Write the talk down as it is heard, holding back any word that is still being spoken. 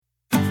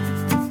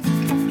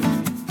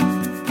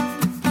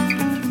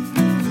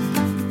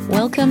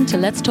Welcome to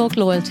Let's Talk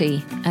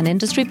Loyalty, an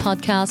industry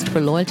podcast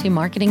for loyalty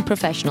marketing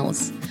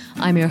professionals.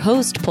 I'm your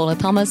host, Paula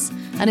Thomas,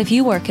 and if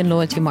you work in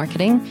loyalty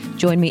marketing,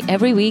 join me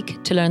every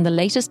week to learn the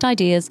latest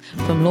ideas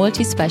from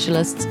loyalty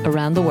specialists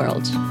around the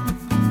world.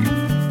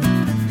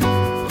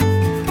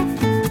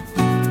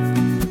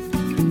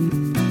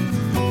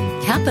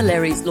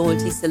 Capillary's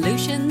Loyalty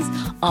Solutions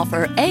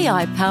offer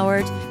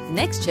AI-powered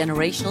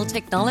next-generational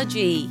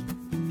technology,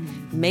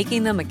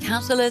 making them a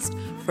catalyst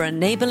for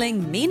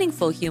enabling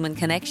meaningful human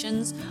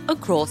connections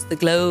across the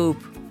globe.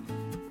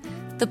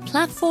 The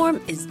platform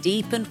is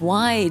deep and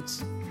wide,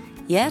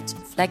 yet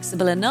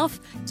flexible enough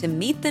to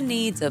meet the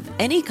needs of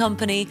any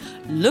company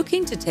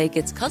looking to take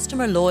its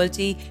customer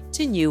loyalty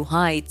to new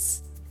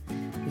heights.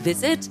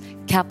 Visit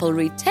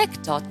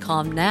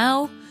capillarytech.com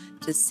now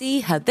to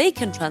see how they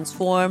can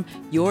transform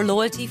your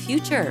loyalty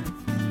future.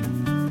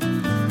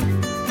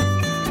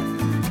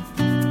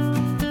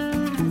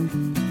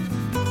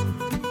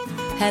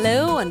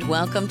 Hello and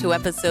welcome to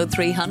episode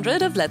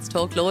 300 of Let's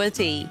Talk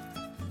Loyalty.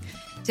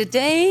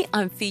 Today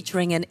I'm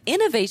featuring an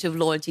innovative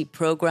loyalty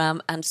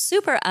program and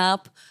super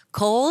app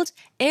called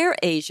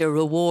AirAsia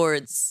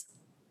Rewards.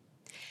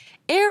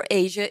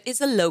 AirAsia is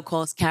a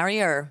low-cost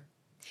carrier.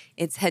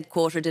 It's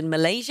headquartered in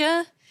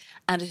Malaysia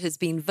and it has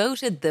been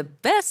voted the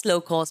best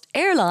low-cost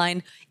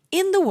airline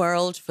in the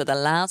world for the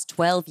last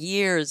 12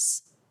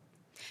 years.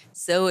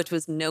 So it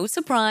was no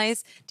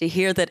surprise to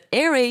hear that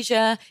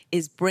AirAsia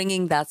is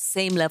bringing that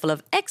same level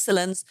of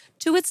excellence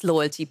to its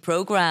loyalty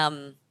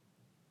program.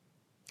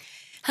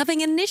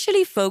 Having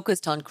initially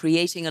focused on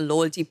creating a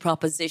loyalty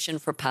proposition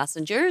for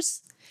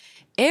passengers,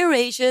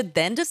 AirAsia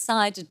then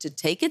decided to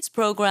take its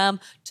program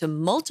to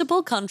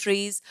multiple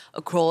countries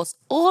across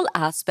all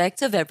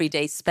aspects of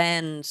everyday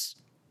spend.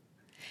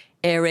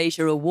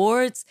 AirAsia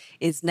Rewards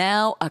is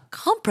now a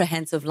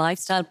comprehensive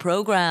lifestyle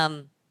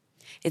program.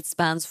 It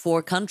spans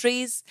 4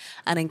 countries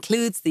and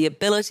includes the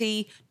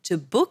ability to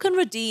book and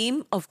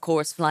redeem, of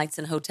course, flights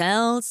and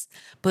hotels,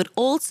 but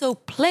also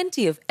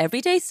plenty of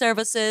everyday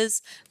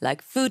services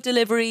like food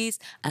deliveries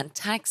and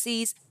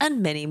taxis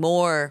and many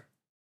more.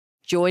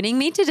 Joining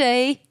me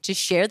today to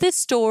share this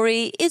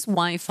story is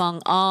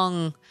Wai-Fong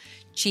Ong,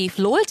 Chief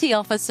Loyalty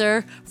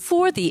Officer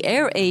for the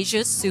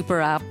AirAsia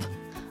Super App.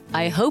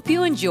 I hope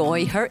you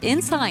enjoy her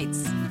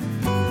insights.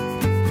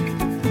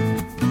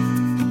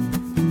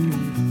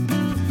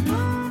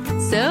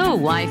 So,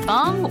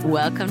 Wai-Fong,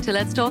 welcome to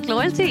Let's Talk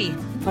Loyalty.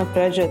 My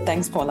pleasure.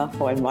 Thanks, Paula,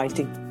 for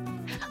inviting.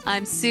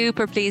 I'm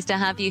super pleased to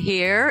have you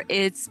here.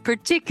 It's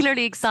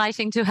particularly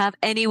exciting to have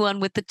anyone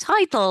with the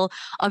title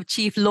of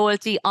Chief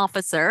Loyalty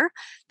Officer.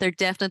 There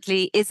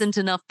definitely isn't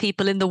enough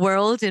people in the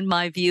world, in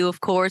my view, of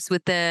course,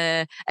 with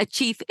a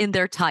chief in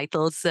their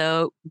title.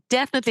 So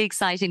definitely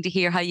exciting to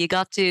hear how you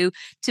got to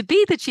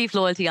be the Chief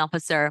Loyalty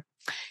Officer.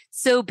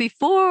 So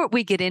before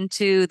we get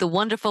into the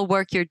wonderful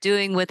work you're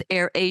doing with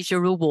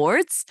AirAsia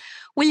Rewards,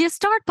 will you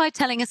start by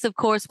telling us, of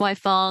course,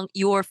 Wai-Fong,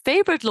 your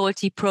favorite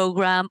loyalty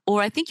program,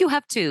 or I think you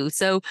have 2.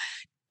 So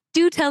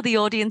do tell the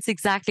audience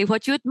exactly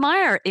what you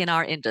admire in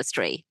our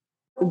industry.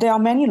 There are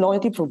many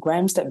loyalty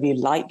programs that we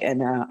like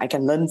and I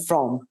can learn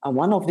from.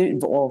 One of them,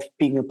 of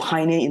being a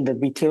pioneer in the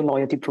retail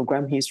loyalty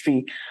program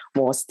history,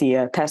 was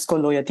the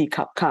Tesco Loyalty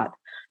Cup Card.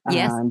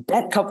 Yes.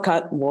 That Cup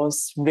Card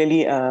was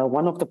really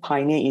one of the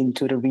pioneer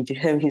into the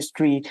retail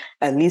history,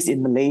 at least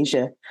in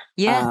Malaysia.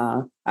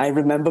 Yeah. I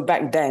remember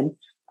back then,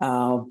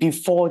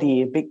 before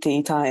the big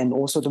data and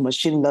also the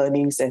machine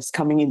learnings that's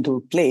coming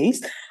into place,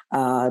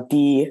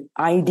 the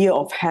idea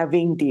of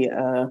having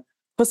the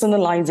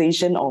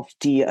personalization of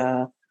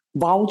the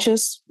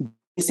vouchers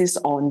basis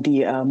on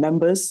the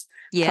members,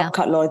 Cup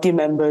Card loyalty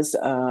members'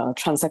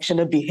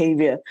 transactional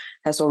behavior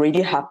has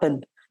already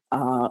happened.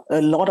 A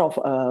lot of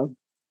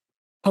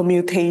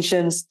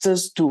permutations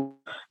just to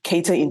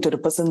cater into the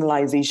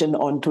personalization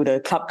onto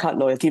the Club Card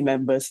loyalty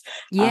members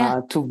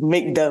to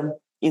make them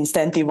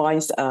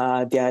incentivize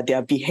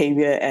their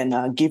behavior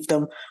and give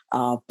them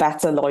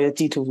better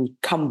loyalty to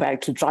come back,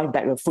 to drive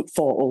back a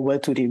footfall over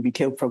to the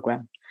retail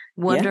program.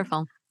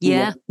 Wonderful.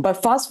 Yeah.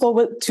 But fast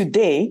forward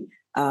today,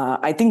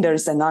 I think there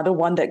is another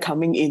one that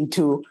coming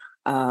into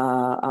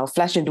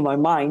flash into my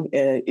mind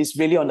is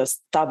really on the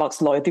Starbucks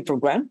loyalty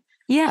program.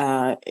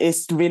 Yeah,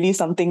 it's really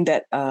something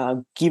that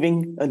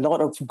giving a lot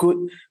of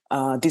good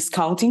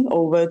discounting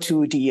over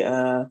to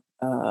the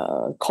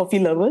coffee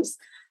lovers.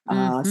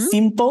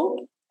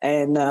 Simple,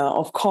 and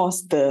of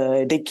course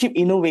they keep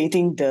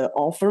innovating the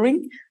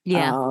offering.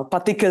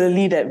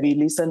 Particularly that we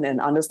listen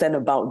and understand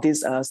about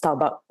this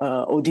Starbucks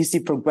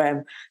ODC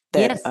program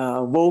that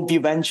will be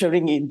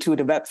venturing into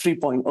the Web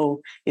 3.0.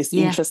 It's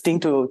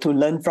interesting to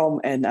learn from,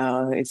 and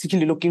it's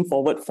really looking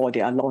forward for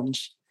their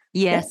launch.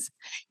 Yes,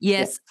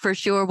 for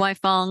sure,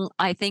 Wai-Fong.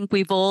 I think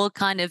we've all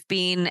kind of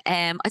been,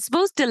 I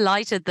suppose,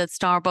 delighted that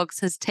Starbucks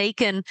has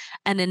taken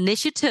an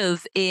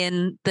initiative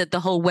in the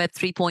whole Web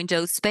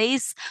 3.0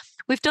 space.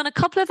 We've done a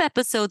couple of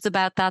episodes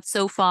about that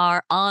so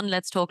far on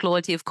Let's Talk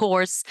Loyalty, of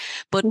course,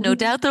 but no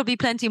doubt there'll be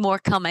plenty more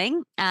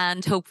coming,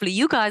 and hopefully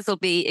you guys will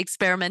be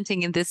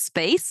experimenting in this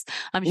space.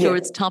 I'm sure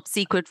it's top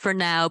secret for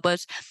now,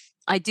 but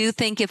I do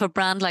think if a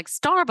brand like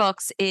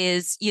Starbucks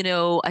is,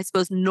 I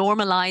suppose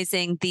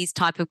normalizing these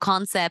type of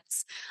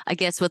concepts, I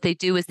guess what they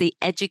do is they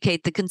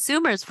educate the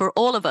consumers for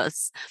all of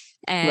us,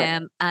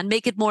 Right. and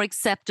make it more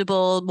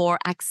acceptable, more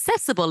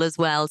accessible as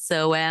well.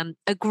 So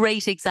a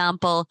great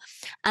example.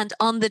 And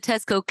on the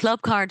Tesco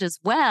Club card as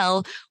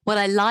well, what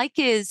I like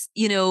is,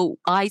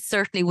 I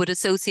certainly would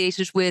associate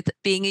it with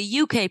being a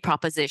UK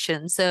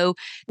proposition. So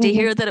to Mm-hmm.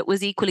 hear that it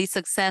was equally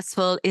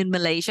successful in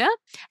Malaysia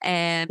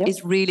Yep.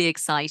 is really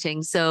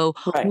exciting. So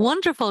Right.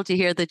 wonderful to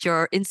hear that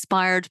you're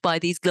inspired by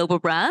these global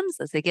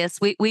brands, as I guess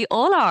we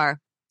all are.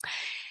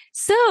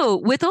 So,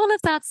 with all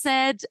of that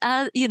said,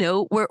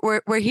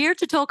 we're here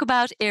to talk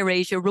about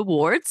AirAsia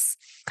Rewards.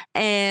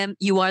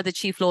 You are the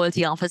Chief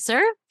Loyalty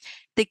Officer.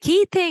 The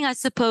key thing, I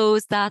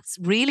suppose, that's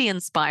really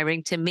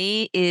inspiring to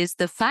me is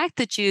the fact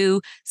that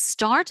you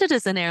started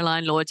as an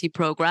airline loyalty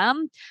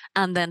program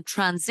and then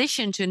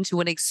transitioned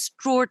into an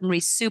extraordinary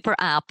super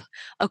app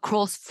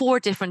across 4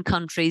 different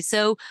countries.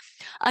 So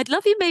I'd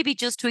love you maybe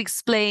just to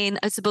explain,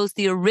 I suppose,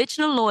 the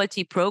original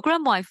loyalty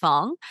program,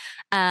 Waifang,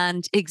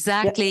 and Yep.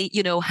 exactly,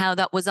 how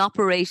that was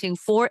operating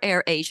for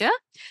AirAsia,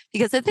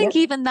 because I think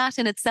Yep. even that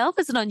in itself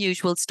is an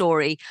unusual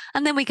story.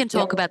 And then we can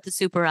talk Yep. about the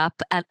super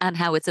app and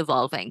how it's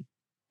evolving.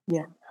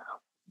 Yeah.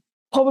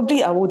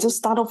 Probably I will just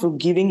start off with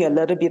giving a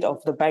little bit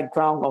of the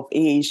background of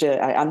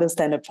AirAsia. I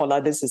understand that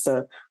Paula, this is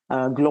a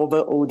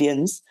global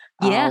audience.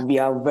 Yeah. We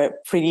are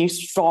pretty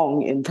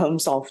strong in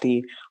terms of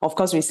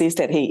course, we say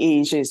that, hey,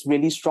 AirAsia is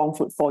really strong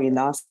footfall in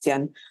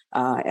ASEAN.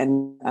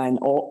 And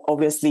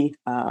obviously,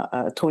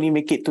 Tony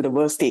make it to the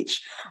world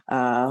stage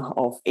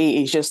of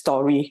AirAsia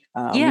story,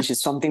 Yeah. which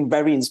is something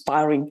very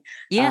inspiring.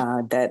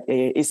 Yeah. That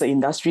is an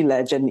industry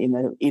legend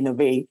in a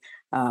way.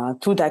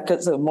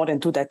 More than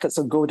 2 decades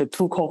ago, the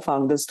 2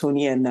 co-founders,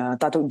 Tony and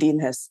Datuk Din,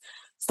 has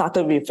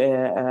started with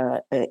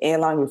an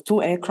airline with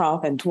 2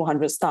 aircraft and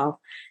 200 staff.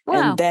 Wow.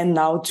 And then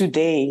now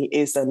today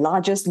is the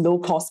largest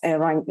low-cost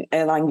airline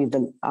in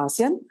the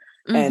ASEAN,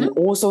 and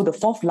also the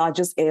 4th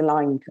largest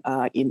airline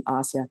in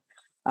ASEAN.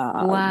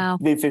 Wow.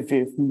 With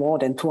more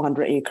than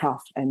 200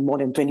 aircraft and more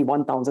than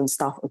 21,000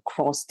 staff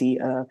across the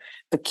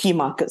key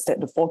markets,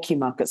 the 4 key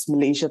markets: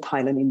 Malaysia,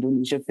 Thailand,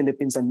 Indonesia,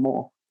 Philippines, and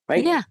more.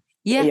 Right? Yeah.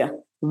 Yeah. Yeah.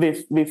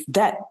 With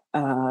that,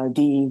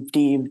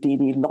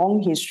 the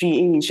long history,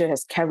 AirAsia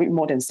has carried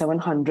more than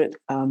 700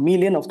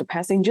 million of the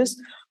passengers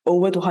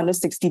over to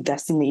 160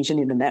 destinations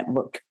in the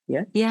network.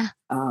 Yeah. Yeah.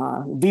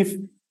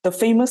 With the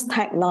famous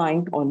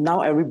tagline on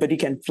 "Now everybody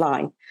can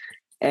fly,"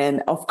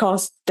 and of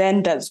course,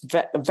 then that's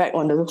back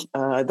on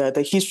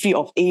the history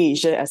of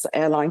AirAsia as an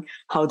airline.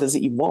 How does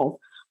it evolve?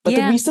 But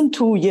the recent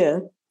 2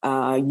 years,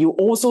 you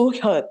also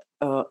heard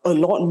a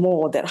lot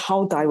more that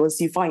how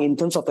diversified in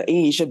terms of the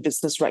AirAsia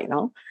business right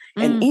now.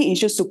 And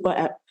AirAsia Super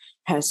App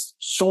has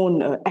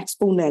shown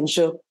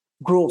exponential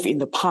growth in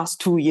the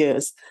past 2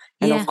 years.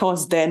 And of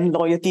course, then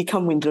loyalty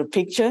come into the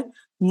picture.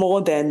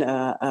 More than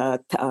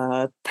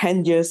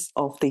 10 years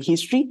of the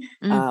history.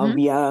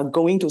 We are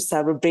going to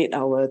celebrate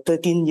our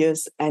 13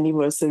 years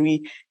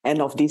anniversary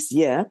end of this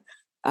year.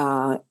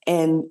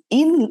 And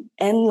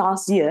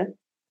last year,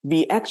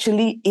 we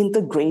actually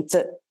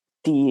integrated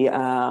the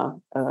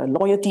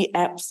loyalty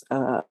apps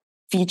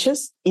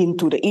features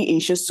into the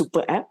AirAsia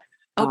Super App.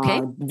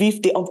 Okay.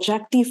 With the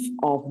objective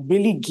of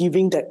really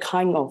giving that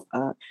kind of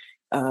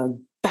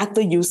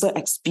better user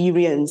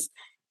experience.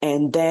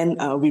 And then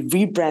we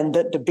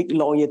rebranded the big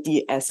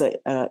loyalty as a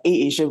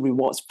AirAsia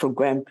Rewards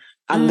program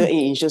under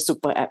AirAsia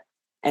Super App.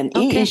 And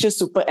AirAsia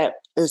Super App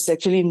is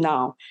actually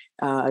now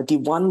the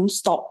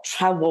one-stop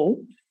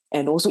travel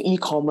and also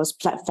e-commerce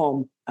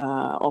platform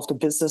of the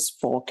business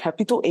for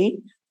Capital A,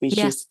 which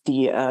is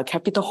the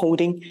capital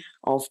holding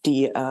of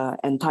the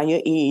entire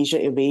AirAsia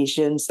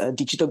Aviation's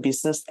digital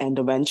business and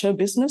the venture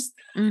business.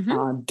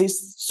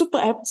 This super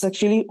app is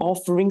actually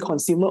offering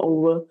consumer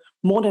over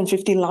more than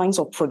 50 lines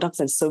of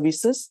products and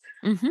services,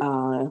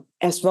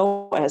 as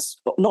well as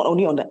not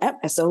only on the app,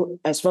 as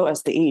well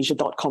as the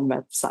AirAsia.com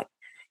website.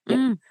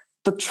 Yeah.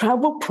 The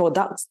travel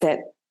products that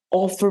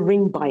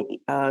offering by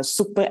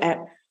super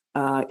app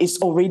is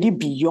already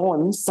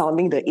beyond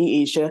selling the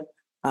AirAsia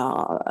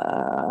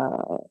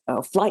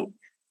flight.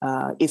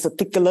 Is a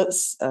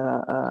Ticketless,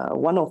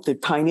 one of the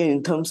pioneer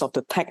in terms of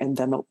the tech and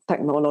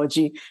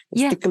technology.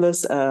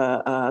 Ticketless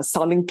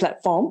selling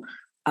platform.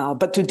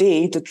 But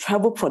today, the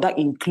travel product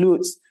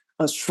includes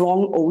a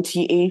strong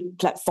OTA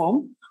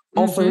platform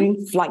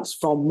offering flights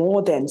from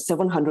more than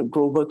 700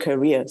 global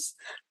carriers,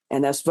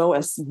 and as well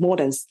as more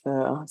than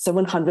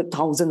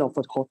 700,000 of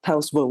the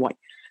hotels worldwide.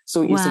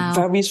 So it's a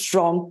very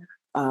strong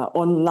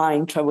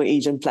online travel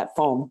agent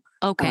platform.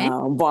 Okay.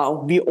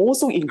 While we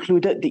also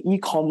included the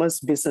e-commerce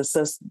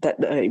businesses that,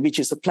 which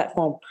is a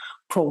platform,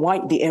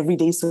 provide the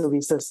everyday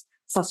services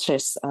such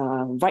as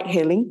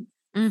ride-hailing,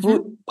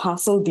 food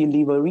parcel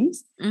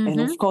deliveries,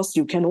 and of course,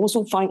 you can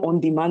also find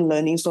on-demand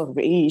learning sort of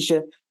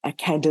AirAsia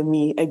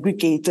Academy,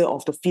 aggregator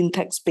of the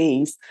fintech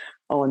space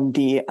on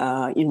the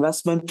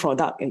investment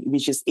product,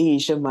 which is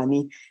AirAsia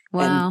Money.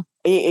 Wow.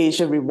 And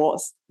AirAsia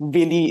Rewards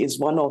really is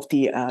one of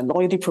the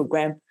loyalty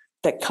program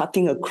that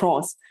cutting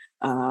across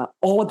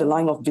all the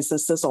line of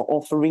businesses or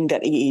offering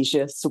that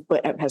AirAsia Super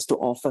App has to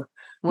offer.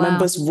 Wow.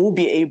 Members will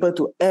be able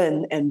to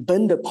earn and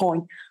burn the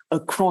point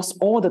across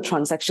all the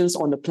transactions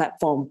on the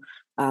platform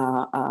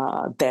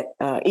that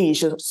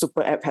AirAsia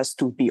Super App has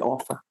to be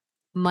offered.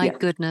 My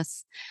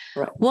goodness.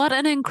 Right. What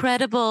an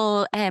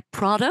incredible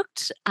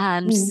product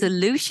and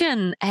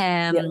solution.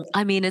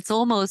 I mean, it's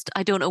almost,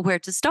 I don't know where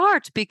to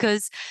start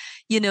because,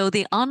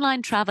 the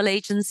online travel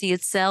agency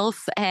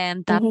itself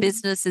and that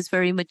business is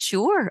very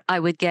mature, I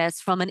would guess,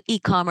 from an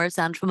e-commerce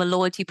and from a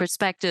loyalty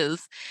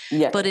perspective.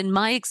 Yeah. But in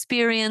my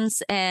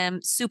experience,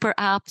 super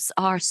apps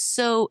are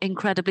so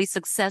incredibly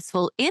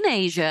successful in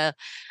Asia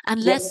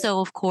and less so,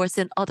 of course,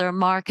 in other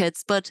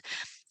markets. But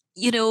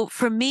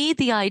for me,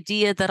 the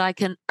idea that I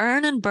can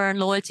earn and burn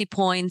loyalty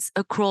points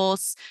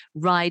across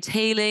ride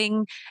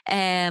hailing,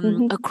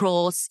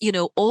 across,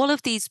 all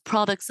of these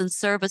products and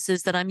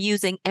services that I'm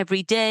using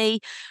every day.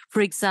 For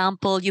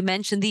example, you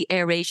mentioned the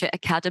AirAsia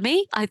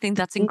Academy. I think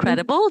that's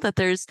incredible that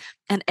there's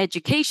an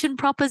education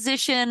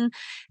proposition.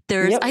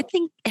 There's, I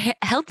think,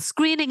 health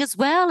screening as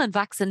well, and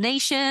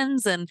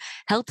vaccinations and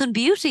health and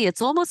beauty.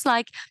 It's almost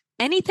like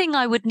anything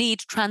I would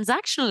need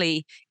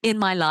transactionally in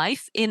my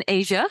life in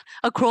Asia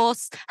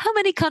across how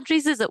many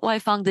countries is it,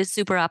 Weifang, this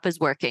super app is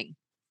working?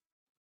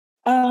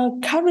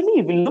 Currently,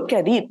 if we look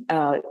at it,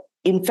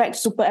 in fact,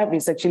 super app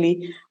is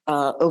actually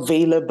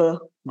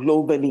available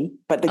globally.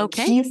 But the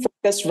key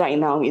focus right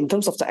now in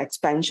terms of the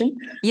expansion,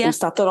 we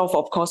started off,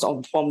 of course,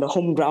 from the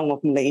home ground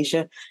of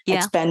Malaysia,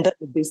 expanded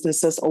the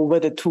businesses over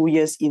the 2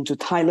 years into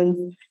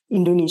Thailand,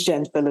 Indonesia,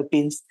 and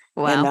Philippines.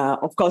 Wow. And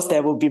of course,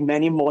 there will be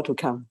many more to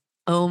come.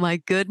 Oh my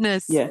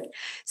goodness. Yeah.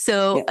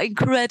 So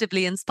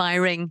incredibly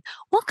inspiring.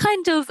 What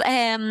kind of,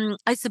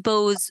 I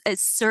suppose,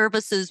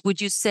 services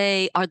would you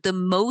say are the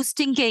most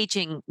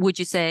engaging, would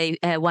you say,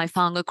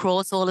 Weifang,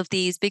 across all of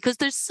these? Because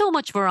there's so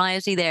much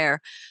variety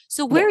there.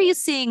 So where are you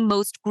seeing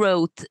most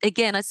growth?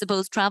 Again, I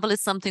suppose travel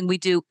is something we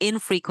do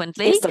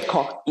infrequently. It's the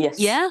core, yes.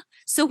 Yeah.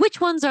 So which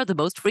ones are the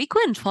most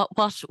frequent?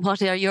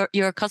 What are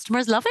your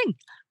customers loving?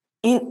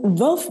 It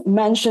worth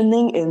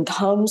mentioning in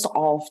terms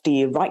of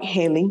the ride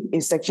hailing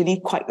is actually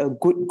quite a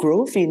good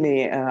growth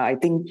I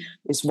think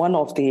it's one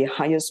of the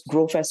highest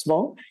growth as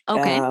well.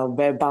 Okay.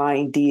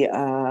 Whereby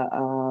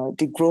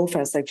the growth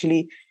has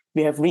actually,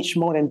 we have reached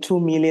more than 2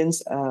 million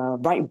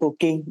ride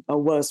booking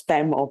over a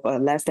span of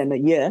less than a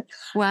year.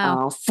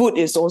 Wow. Food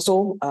is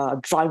also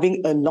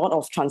driving a lot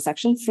of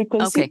transaction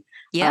frequency. Okay.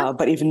 Yeah.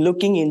 But if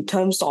looking in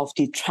terms of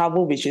the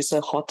travel, which is a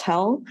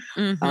hotel,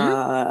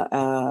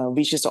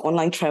 which is the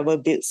online travel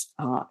bits,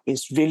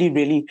 is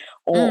really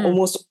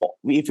almost,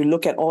 if you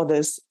look at all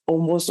this,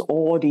 almost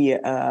all the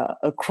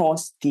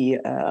across the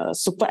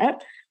super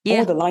app,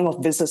 all the line of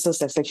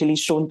businesses has actually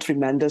shown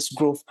tremendous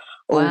growth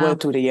over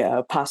to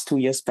the past 2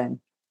 years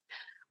span.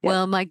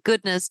 Well, my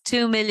goodness,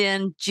 2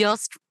 million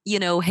just,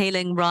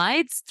 hailing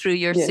rides through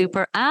your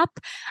super app.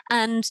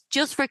 And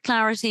just for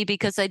clarity,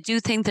 because I do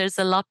think there's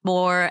a lot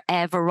more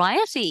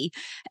variety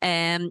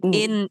in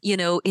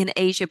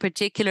Asia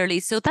particularly.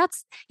 So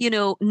that's,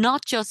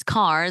 not just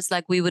cars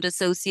like we would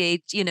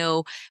associate,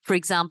 for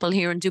example,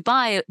 here in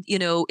Dubai,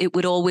 it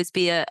would always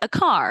be a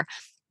car.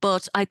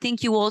 But I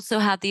think you also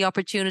had the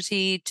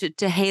opportunity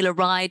to hail a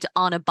ride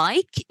on a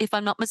bike, if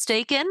I'm not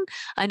mistaken.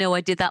 I know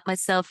I did that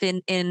myself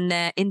in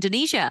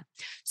Indonesia.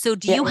 So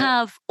do you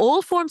have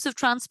all forms of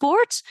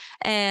transport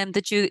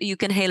that you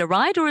can hail a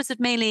ride, or is it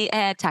mainly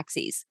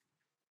taxis?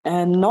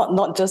 And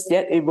not just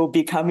yet. It will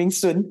be coming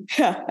soon.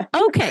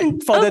 Okay.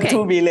 For the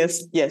 2 million.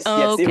 Yes,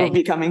 it will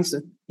be coming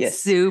soon. Yes.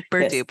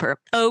 Super duper.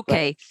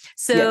 Okay. Right.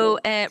 So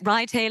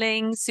ride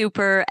hailing,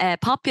 super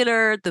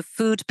popular. The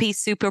food piece,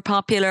 super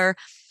popular.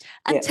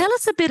 And tell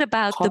us a bit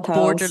about hotels, the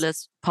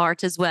borderless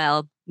part as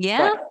well.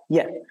 Yeah? Right.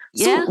 Yeah.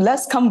 So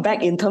let's come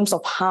back in terms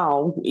of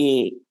how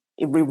it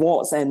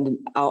rewards and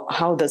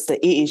how does the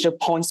AirAsia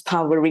points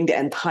powering the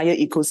entire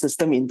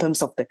ecosystem in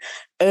terms of the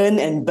earn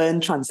and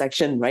burn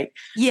transaction, right?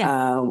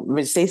 Yeah.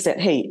 Which says that,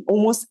 hey,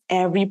 almost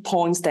every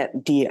points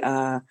that the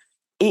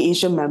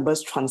AirAsia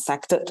members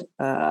transacted,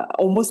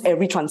 almost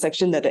every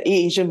transaction that the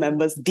AirAsia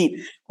members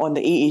did on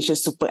the AirAsia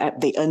Super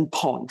App, they earn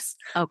points.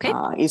 Okay.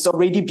 It's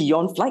already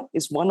beyond flight.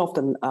 It's one of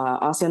the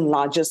ASEAN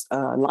largest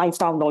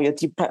lifestyle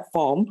loyalty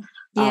platform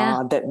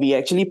that we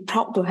actually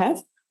proud to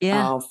have.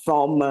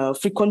 From a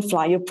frequent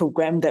flyer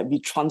program that we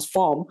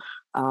transform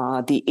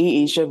the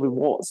AirAsia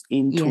rewards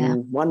into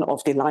one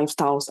of the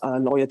lifestyles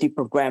loyalty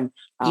program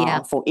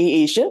for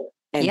AirAsia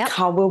and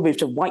cover with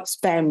the wide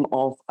span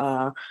of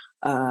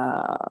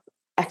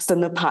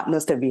external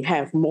partners that we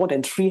have, more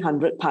than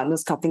 300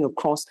 partners cutting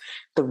across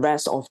the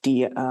rest of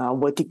the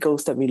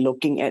verticals that we're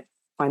looking at,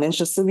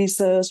 financial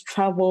services,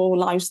 travel,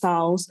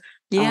 lifestyles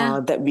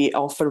that we're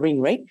offering,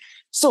 right?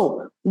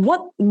 So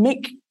what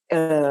make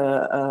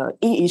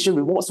AirAsia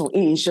rewards or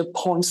AirAsia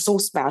points so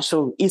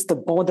special is the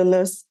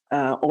borderless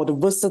or the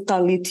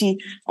versatility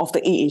of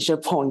the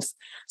AirAsia points.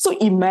 So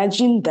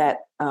imagine that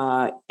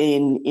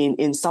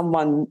in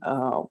someone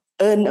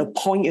earn a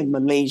point in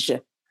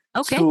Malaysia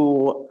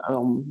through,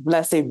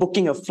 let's say,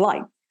 booking a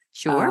flight.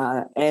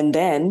 Sure. And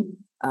then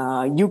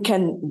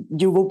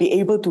you will be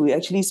able to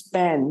actually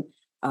spend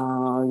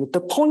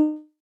the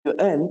point you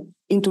earn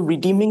into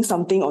redeeming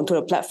something onto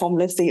a platform,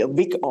 let's say a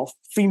week of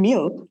free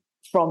meal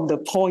from the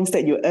points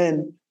that you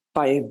earn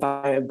by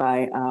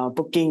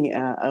booking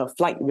a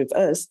flight with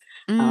us.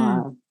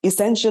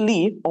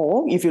 Essentially,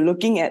 or if you're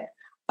looking at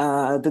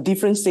the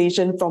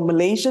differentiation from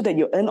Malaysia that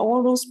you earn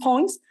all those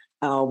points,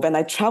 when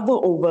I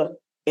travel over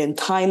in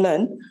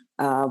Thailand,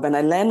 when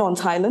I land on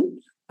Thailand,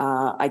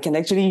 I can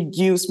actually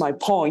use my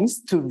points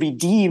to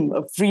redeem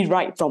a free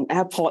ride from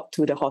airport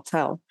to the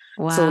hotel.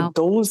 Wow. So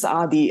those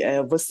are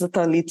the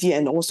versatility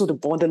and also the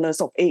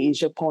borderless of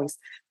AirAsia points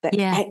that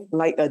act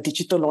like a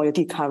digital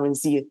loyalty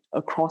currency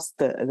across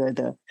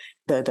the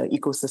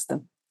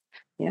ecosystem.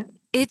 Yeah.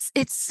 It's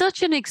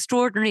such an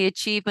extraordinary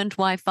achievement,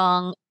 Wai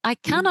Fong. I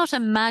cannot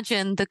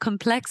imagine the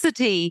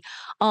complexity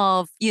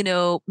of,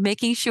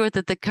 making sure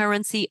that the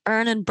currency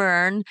earn and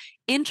burn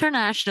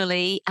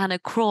internationally and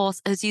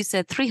across, as you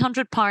said,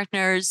 300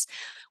 partners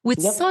with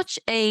such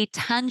a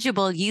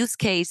tangible use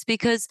case,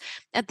 because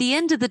at the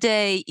end of the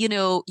day,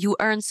 you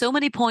earn so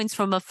many points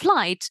from a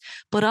flight,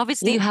 but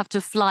obviously you have to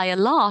fly a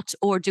lot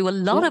or do a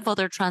lot of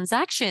other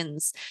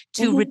transactions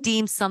to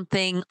redeem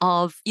something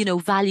of,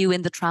 value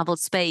in the travel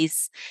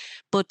space.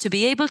 But to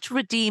be able to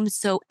redeem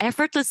so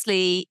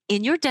effortlessly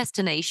in your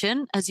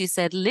destination, as you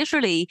said,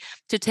 literally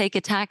to take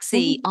a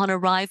taxi on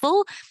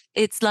arrival,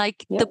 it's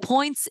like the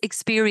points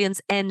experience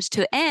end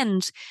to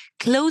end,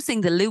 closing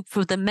the loop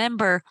for the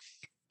member.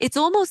 It's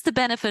almost the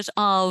benefit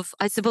of,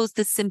 I suppose,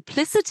 the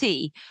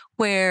simplicity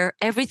where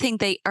everything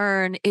they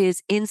earn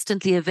is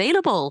instantly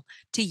available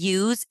to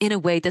use in a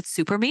way that's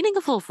super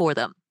meaningful for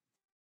them.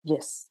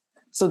 Yes.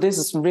 So this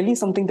is really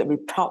something that we're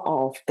proud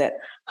of, that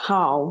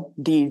how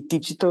the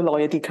digital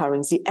loyalty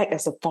currency act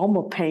as a form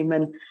of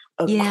payment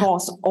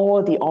across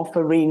all the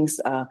offerings,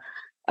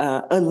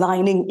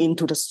 aligning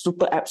into the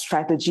super app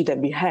strategy that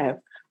we have.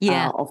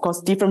 Of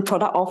course, different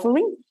product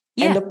offering.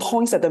 And the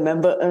points that the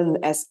member earn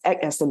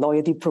act as a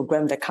loyalty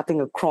program that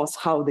cutting across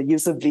how the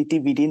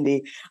usability within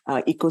the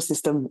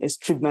ecosystem is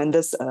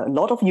tremendous. A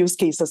lot of use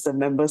cases that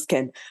members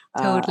can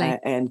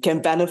and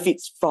can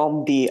benefit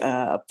from the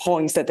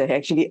points that they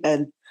actually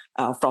earn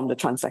from the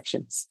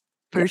transactions.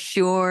 For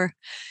sure.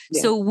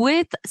 Yeah. So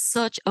with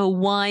such a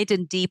wide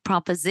and deep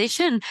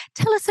proposition,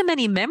 tell us how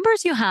many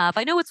members you have.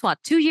 I know it's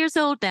 2 years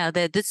old now,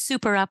 the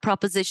super app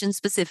proposition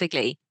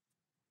specifically.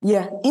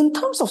 Yeah, in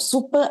terms of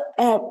super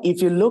app,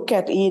 if you look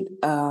at it,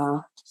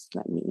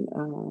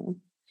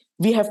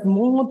 we have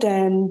more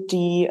than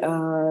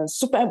the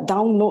super app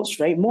downloads,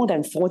 right? More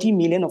than 40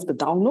 million of the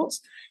downloads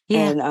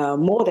and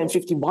more than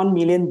 51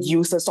 million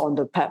users on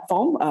the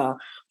platform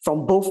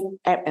from both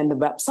app and the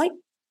website.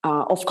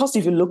 Of course,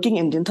 if you're looking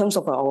in terms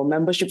of our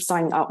membership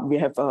sign up, we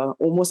have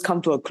almost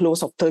come to a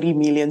close of 30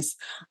 million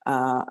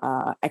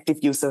active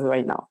users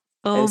right now.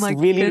 It's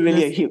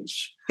really a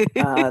huge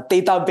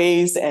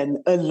database and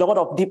a lot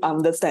of deep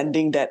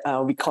understanding that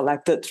we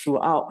collected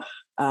throughout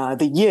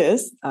the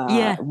years.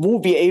 We'll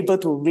be able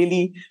to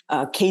really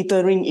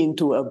catering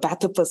into a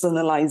better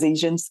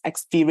personalization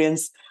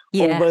experience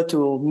over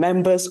to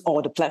members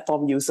or the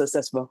platform users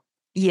as well.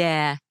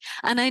 Yeah.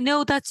 And I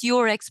know that's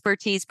your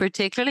expertise,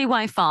 particularly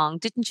Wai Fong.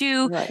 Didn't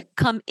you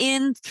come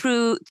in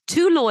to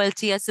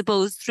loyalty, I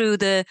suppose, through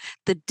the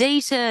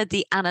data,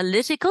 the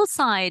analytical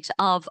side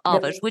of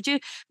it? Would you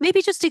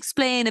maybe just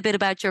explain a bit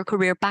about your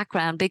career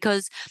background?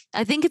 Because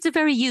I think it's a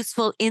very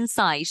useful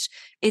insight.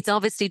 It's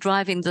obviously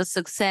driving the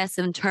success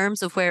in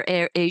terms of where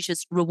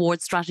AirAsia's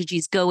reward strategy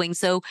is going.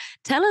 So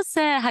tell us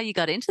how you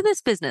got into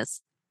this business.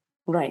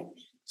 Right.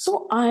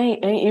 So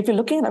if you're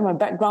looking at my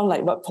background,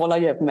 like what Paula,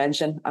 you have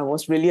mentioned, I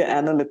was really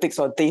an analytics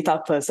or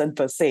data person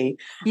per se.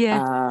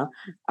 Yeah.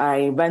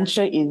 I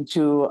ventured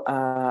into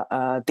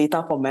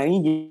data for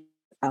many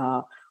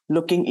years,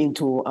 looking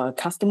into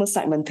customer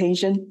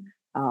segmentation,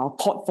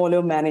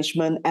 portfolio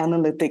management,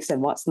 analytics,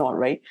 and what's not,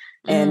 right?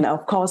 And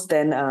of course,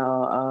 then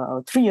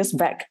 3 years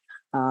back,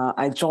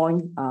 I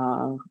joined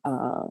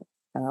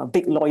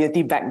Big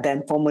Loyalty back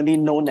then, formerly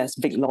known as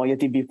Big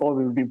Loyalty before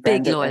we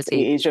rebranded Big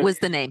Loyalty as AirAsia. Was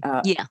the name.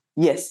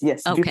 Yes.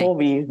 Okay. Before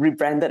we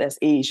rebranded as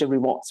AirAsia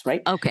Rewards,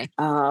 right? Okay.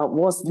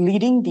 Was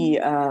leading the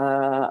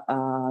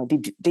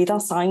data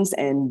science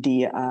and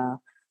the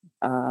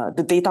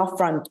data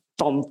front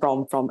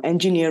from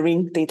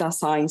engineering, data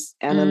science,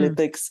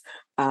 analytics,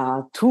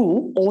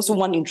 to also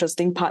one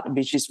interesting part,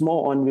 which is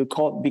more on we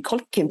call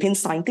it campaign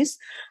scientists,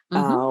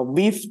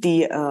 with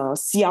the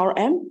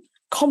CRM.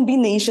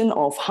 Combination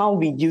of how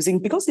we're using,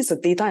 because it's a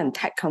data and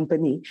tech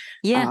company.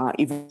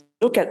 If you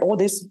look at all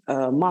this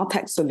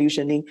MarTech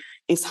solutioning,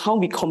 is how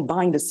we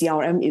combine the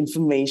CRM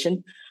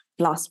information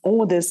plus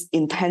all this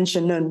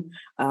intentional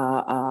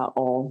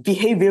or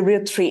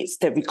behavioral traits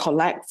that we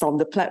collect from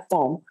the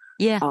platform.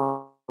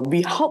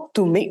 We help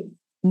to make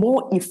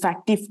more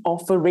effective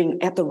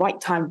offering at the right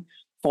time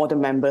for the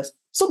members.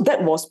 So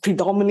that was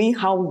predominantly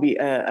how we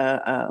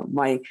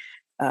my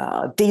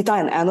data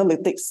and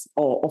analytics,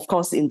 or of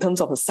course, in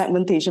terms of the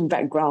segmentation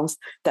backgrounds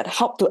that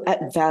help to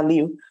add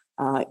value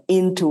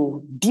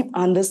into deep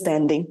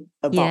understanding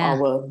about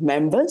our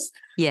members,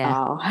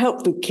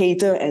 help to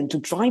cater and to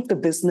drive the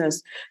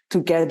business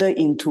together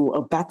into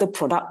a better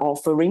product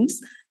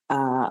offerings.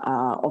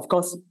 Of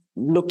course,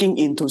 looking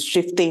into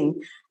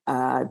shifting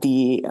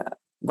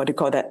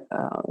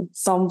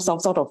some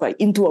sort of like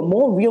into a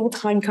more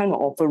real-time kind of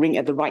offering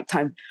at the right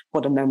time for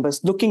the members,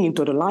 looking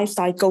into the life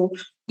cycle,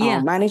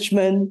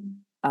 management,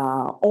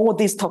 all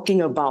this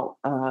talking about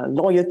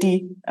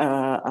loyalty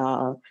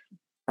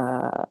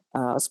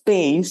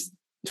space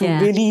to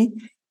really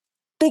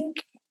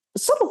take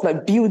sort of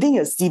like building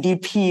a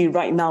CDP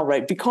right now,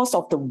 right? Because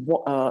of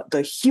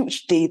the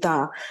huge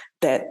data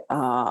that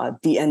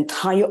the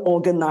entire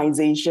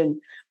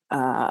organization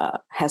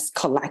has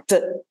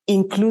collected,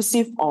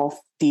 inclusive of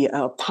the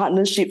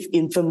partnership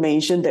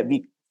information that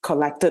we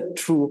collected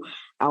through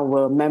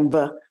our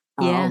member.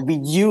 We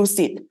use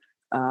it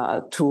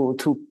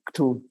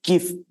to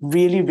give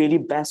really, really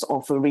best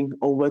offering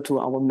over to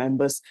our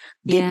members,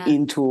 deep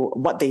into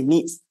what they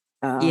need.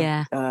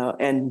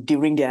 And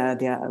during their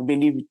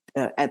really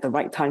at the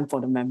right time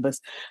for the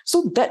members.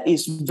 So that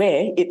is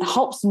where it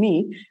helps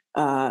me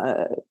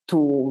to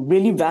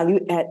really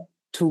value add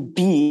to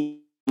be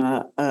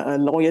a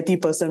loyalty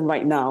person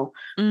right now.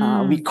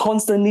 We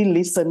constantly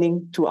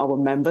listening to our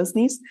members'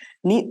 need,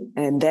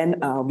 and then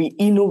we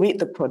innovate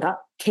the product,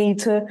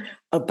 cater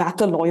a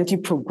better loyalty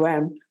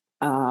program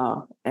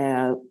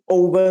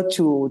over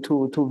to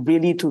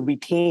really to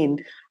retain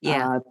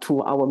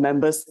to our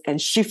members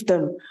and shift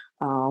them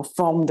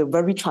from the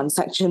very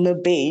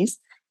transactional base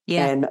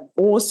and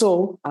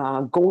also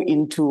go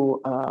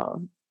into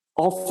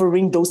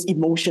offering those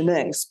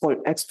emotional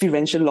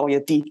experiential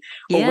loyalty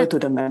over to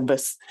the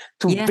members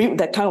to build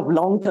that kind of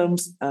long-term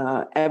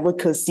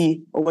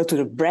advocacy over to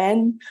the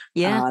brand,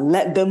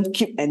 let them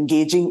keep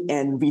engaging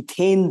and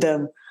retain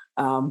them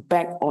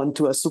back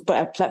onto a super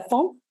app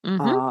platform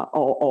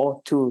or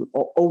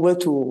over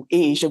to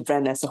AirAsia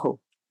brand as a whole.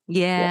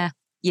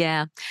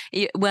 Yeah.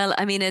 Well,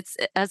 I mean, it's,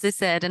 as I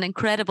said, an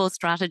incredible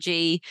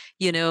strategy.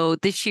 You know,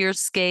 the sheer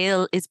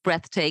scale is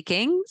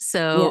breathtaking.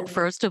 So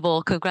first of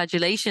all,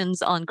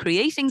 congratulations on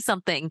creating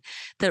something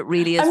that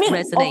really is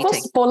resonating. Of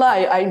course,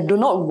 Paula, I do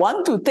not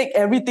want to take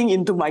everything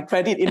into my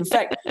credit. In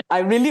fact, I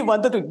really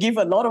wanted to give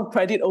a lot of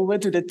credit over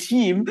to the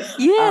team.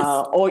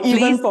 Or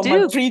even from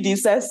my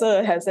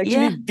predecessor has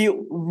actually built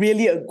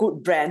really a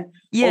good brand.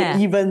 Or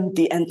even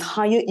the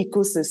entire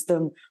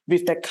ecosystem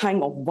with that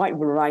kind of wide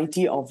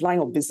variety of line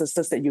of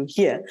businesses that you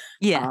hear,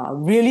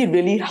 really,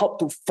 really help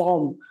to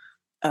form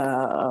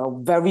a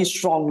very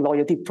strong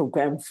loyalty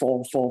program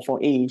for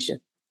AirAsia.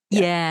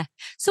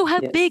 So how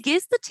big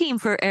is the team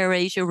for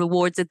AirAsia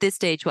Rewards at this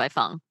stage, Wai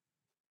Fang?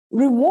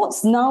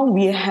 Rewards now,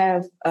 we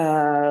have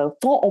 4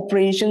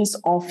 operations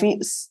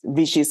office,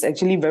 which is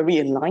actually very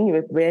in line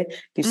with where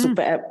the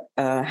super app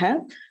have.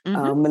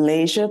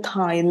 Malaysia,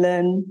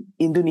 Thailand,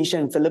 Indonesia,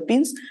 and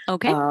Philippines.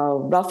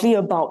 Roughly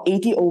about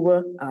 80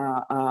 over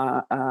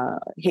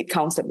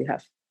headcounts that we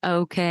have.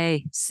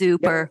 Okay,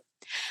 super.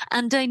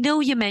 And I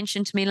know you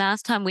mentioned to me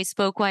last time we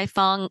spoke, Wai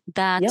Fang,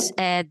 that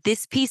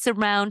this piece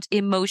around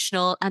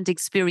emotional and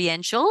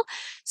experiential,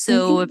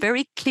 so a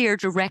very clear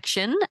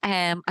direction,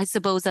 I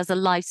suppose, as a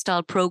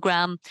lifestyle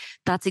program,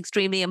 that's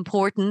extremely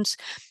important.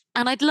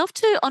 And I'd love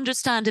to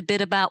understand a bit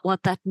about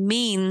what that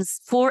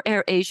means for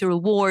AirAsia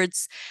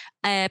Rewards,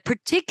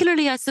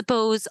 particularly, I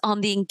suppose,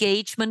 on the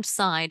engagement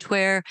side,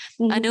 where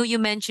I know you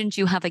mentioned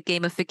you have a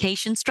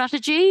gamification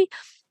strategy.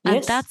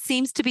 And that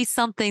seems to be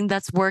something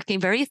that's working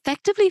very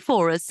effectively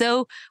for us.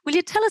 So will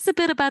you tell us a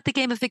bit about the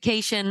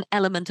gamification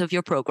element of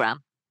your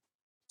program?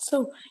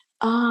 So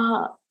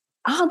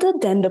other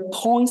than the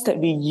points that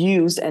we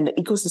use and the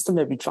ecosystem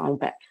that we drive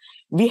back,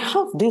 we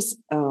have this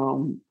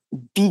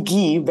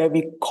biggie where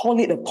we call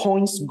it a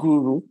points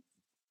guru.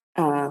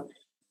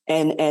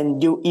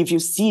 And if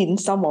you've seen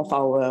some of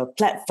our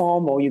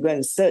platform or you go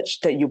and search,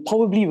 that you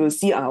probably will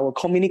see our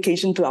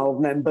communication to our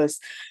members.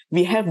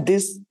 We have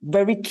this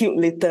very cute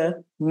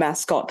little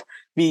mascot.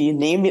 We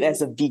name it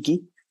as a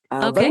Biggie.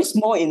 Very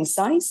small in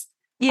size,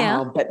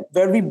 but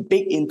very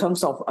big in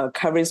terms of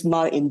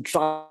charisma in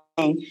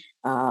driving,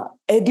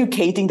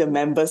 educating the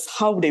members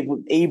how they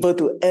would be able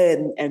to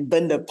earn and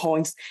burn the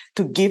points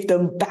to give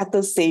them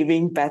better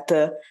saving,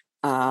 better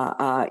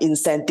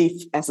incentive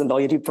as a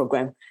loyalty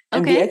program.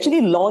 And we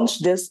actually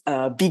launched this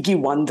Biggie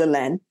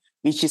Wonderland,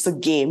 which is a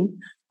game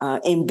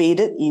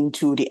embedded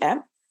into the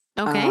app.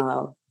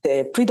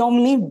 The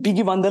predominantly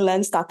Biggie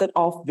Wonderland started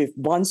off with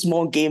one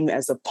small game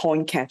as a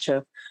point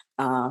catcher.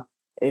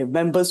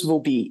 Members will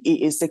be,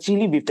 it's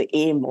actually with the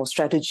aim or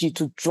strategy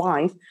to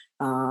drive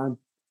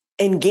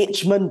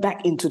engagement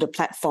back into the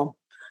platform,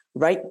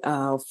 right?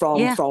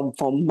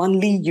 From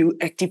monthly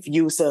active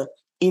user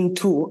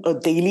into a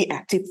daily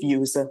active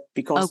user,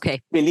 because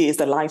really it's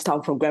the lifestyle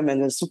program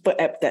and the super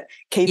app that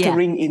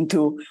catering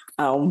into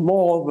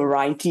more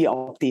variety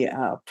of the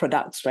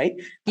products, right?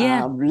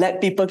 Let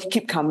people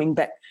keep coming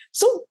back.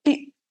 So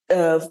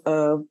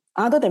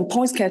other than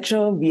points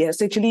catcher, we have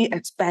actually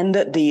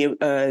expanded the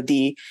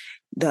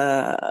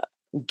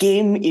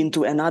game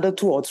into another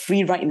 2 or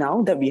 3 right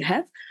now that we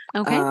have.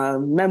 Okay.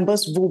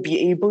 Members will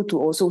be able to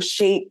also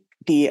shake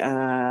the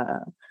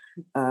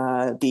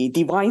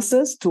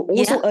devices to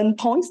also earn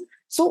points.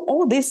 So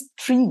all these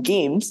 3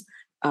 games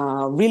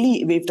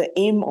really with the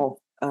aim of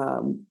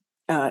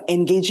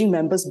engaging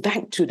members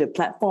back to the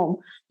platform,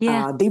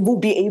 they will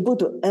be able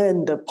to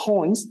earn the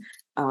points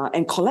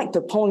and collect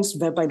the points,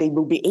 whereby they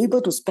will be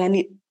able to spend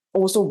it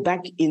also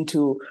back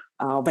into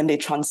when they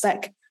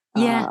transact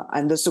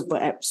and the super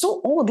app.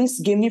 So all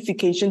this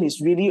gamification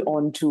is really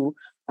on to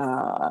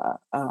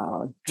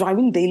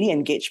driving daily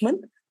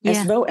engagement,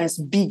 as well as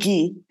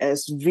Biggie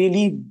as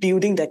really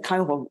building that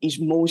kind of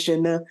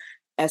emotional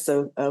as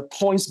a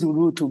points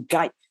guru to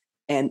guide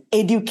and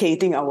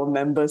educating our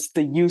members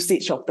the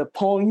usage of the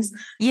points.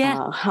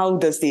 How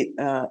does it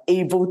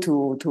able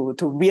to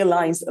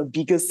realize a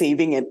bigger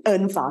saving and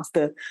earn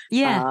faster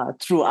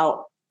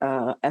throughout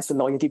as a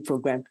loyalty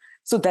program.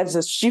 So that's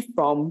a shift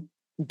from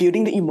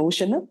building the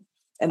emotional.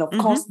 And of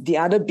course, the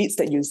other bits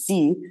that you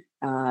see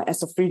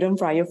as a Freedom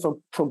Flyer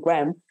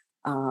program,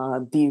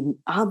 the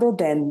other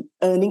than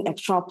earning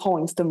extra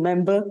points, the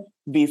member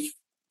with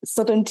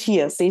certain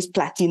tier, says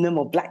platinum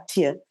or black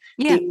tier,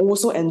 they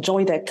also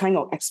enjoy that kind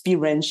of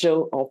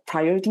experiential or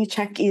priority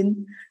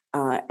check-in,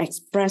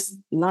 express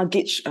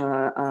luggage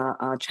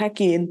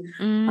check-in,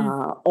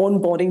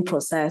 onboarding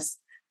process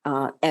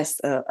as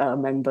a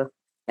member.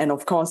 And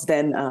of course,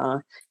 then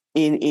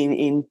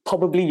in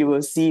probably you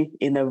will see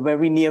in a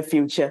very near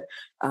future,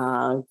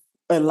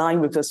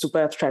 aligned with the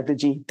Super App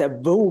strategy, there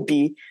will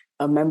be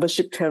a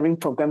membership tiering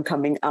program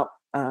coming up.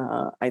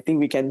 I think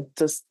we can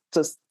just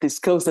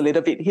disclose a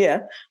little bit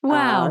here.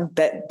 Wow.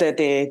 That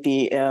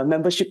the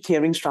membership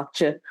tiering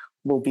structure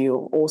will be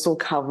also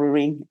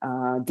covering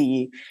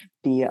the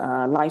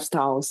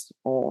lifestyles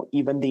or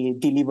even the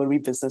delivery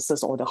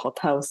businesses or the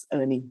hotels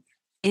earning.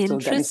 So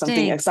that is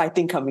something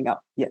exciting coming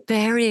up. Yeah.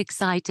 Very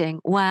exciting.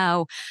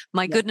 Wow.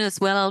 My goodness.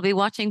 Well, I'll be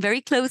watching very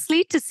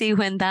closely to see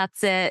when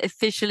that's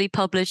officially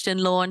published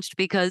and launched,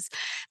 because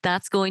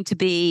that's going to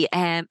be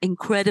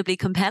incredibly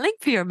compelling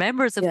for your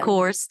members, of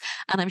course.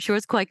 And I'm sure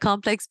it's quite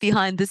complex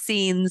behind the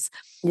scenes.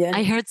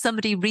 I heard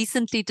somebody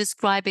recently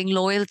describing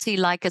loyalty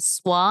like a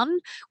swan,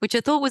 which I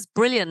thought was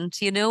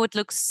brilliant. You know, it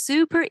looks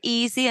super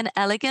easy and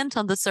elegant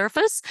on the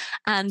surface,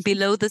 and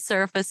below the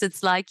surface,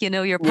 it's like, you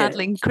know, you're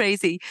paddling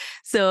crazy.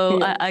 So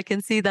I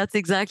can see that's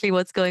exactly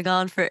what's going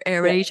on for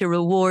AirAsia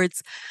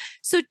Rewards.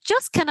 So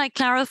just can I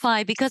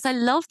clarify, because I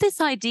love this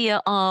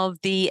idea of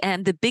the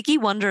Biggie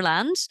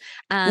Wonderland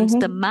and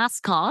the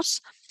mascot.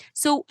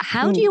 So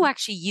how do you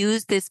actually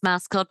use this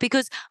mascot?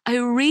 Because I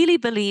really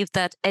believe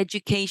that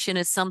education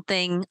is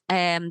something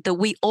that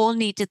we all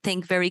need to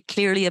think very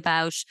clearly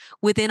about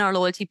within our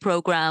loyalty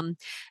program.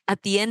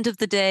 At the end of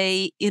the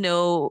day, you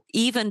know,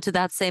 even to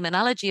that same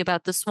analogy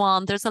about the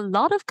swan, there's a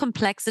lot of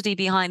complexity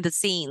behind the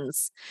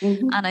scenes.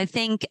 And I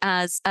think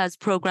as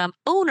program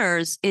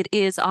owners, it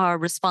is our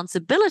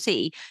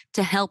responsibility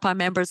to help our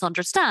members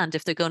understand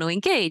if they're going to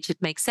engage.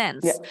 It makes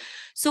sense.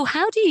 So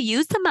how do you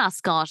use the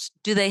mascot?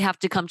 Do they have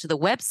to come to the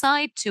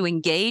website to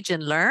engage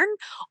and learn?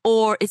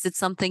 Or is it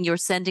something you're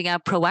sending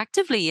out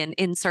proactively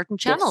in certain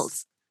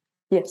channels?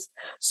 Yes.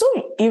 So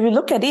if you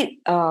look at it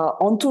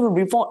onto the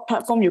reward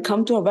platform, you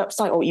come to a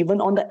website or even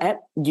on the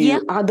app,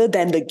 other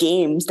than the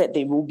games that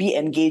they will be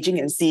engaging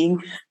and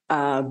seeing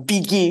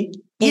Biggie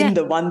in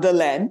the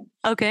Wonderland,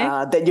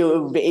 that you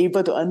will be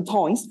able to earn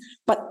points.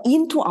 But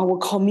into our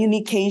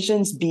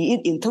communications, be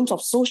it in terms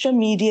of social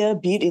media,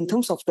 be it in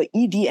terms of the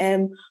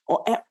EDM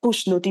or app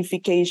push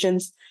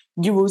notifications,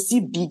 you will see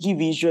Biggie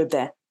visual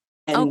there.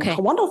 And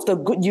one of the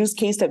good use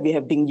case that we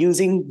have been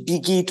using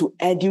Biggie to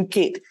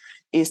educate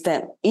is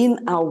that in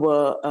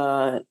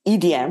our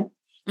EDM,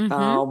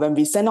 when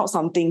we send out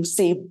something,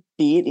 say,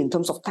 be it in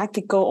terms of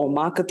tactical or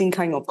marketing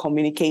kind of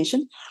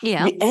communication,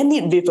 we end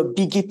it with a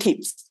Biggie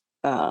tips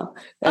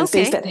and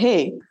says that,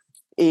 hey,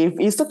 if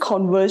it's a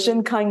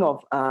conversion kind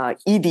of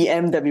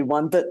EDM that we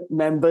wanted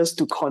members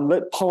to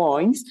convert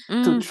points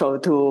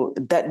to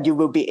that you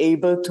will be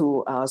able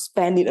to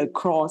spend it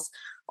across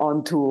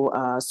onto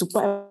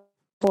Super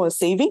for a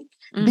saving.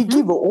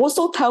 Biggie will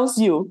also tells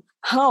you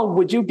how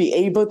would you be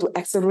able to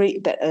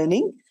accelerate that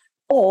earning,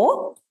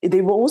 or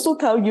they will also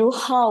tell you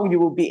how you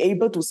will be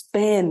able to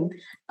spend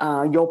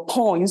your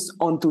points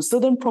onto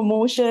certain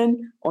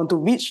promotion, onto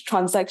which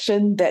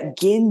transaction that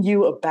gain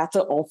you a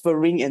better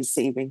offering and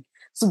saving.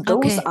 So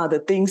those are the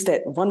things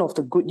that one of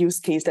the good use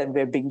case that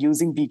we've been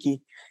using Biggie.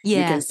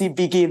 You can see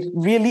Biggie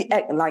really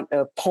act like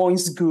a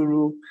points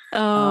guru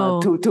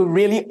to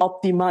really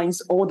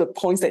optimize all the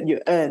points that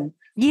you earn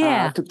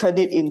to turn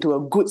it into a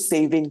good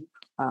saving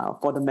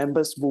for the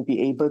members will be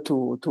able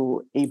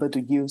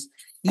to use.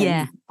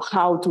 And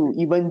how to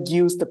even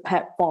use the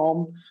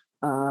platform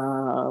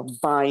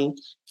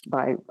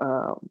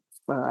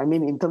I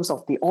mean, in terms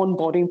of the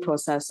onboarding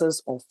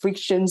processes or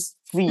frictions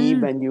free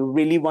when you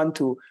really want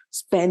to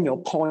spend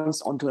your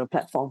points onto a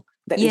platform.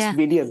 That is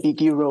really a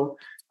Biggie role.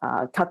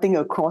 cutting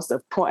across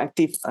the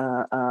proactive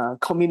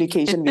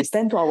communication we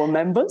send to our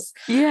members.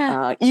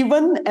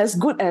 Even as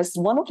good as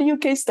one of the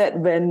UKs that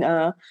when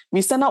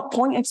we send out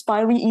point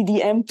expiry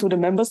EDM to the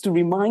members to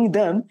remind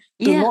them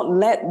to not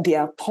let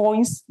their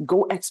points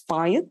go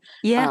expired.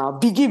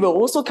 Biggie will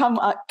also come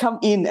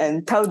in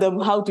and tell them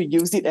how to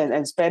use it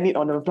and spend it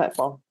on the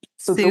platform.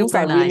 So those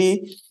are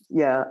really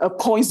a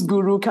points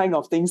guru kind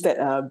of things that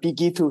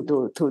Biggie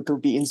to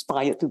be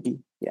inspired to be.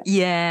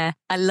 Yeah,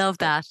 I love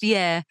that.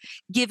 Yeah.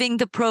 Giving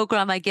the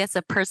program, I guess,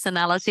 a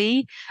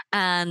personality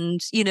and,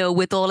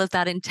 with all of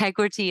that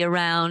integrity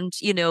around,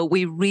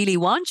 we really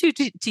want you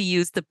to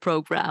use the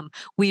program.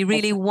 We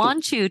really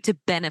want you to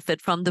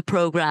benefit from the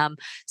program.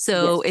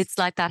 So it's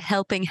like that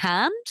helping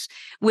hand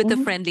with a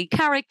friendly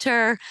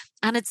character.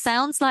 And it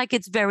sounds like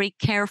it's very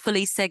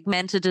carefully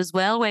segmented as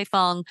well, Wei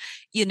Fong,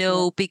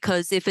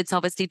 because if it's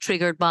obviously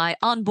triggered by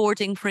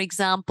onboarding, for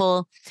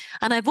example.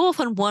 And I've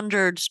often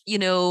wondered,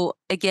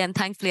 again,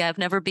 thankfully, I've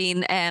never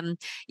been,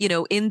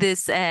 in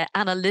this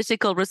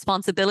analytical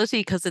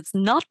responsibility because it's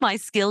not my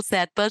skill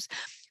set. But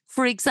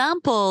for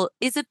example,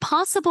 is it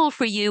possible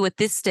for you at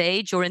this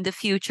stage or in the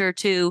future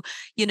to,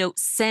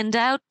 send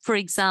out, for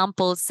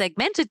example,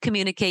 segmented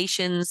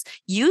communications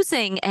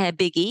using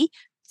Biggie,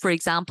 for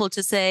example,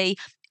 to say,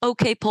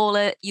 okay,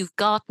 Paula, you've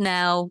got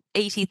now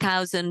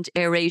 80,000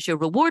 AirAsia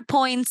reward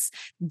points.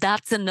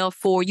 That's enough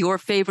for your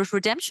favorite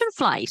redemption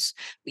flight,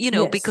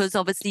 because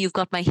obviously you've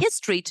got my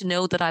history to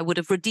know that I would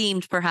have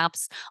redeemed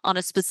perhaps on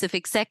a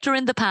specific sector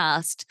in the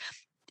past.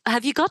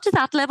 Have you got to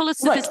that level of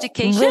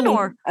sophistication? Really,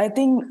 or I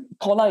think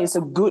Paula is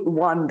a good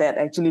one that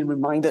actually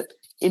reminded.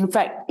 In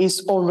fact,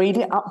 it's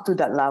already up to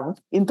that level.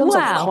 In terms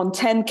of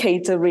content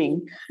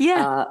catering,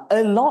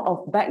 a lot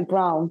of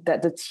background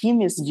that the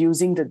team is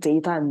using the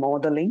data and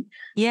modeling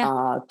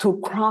to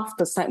craft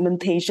the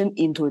segmentation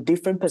into a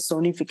different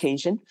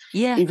personification.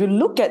 If you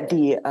look at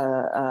the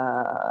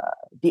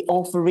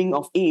offering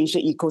of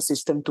AirAsia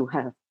ecosystem to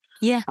have,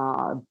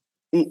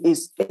 it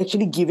is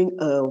actually giving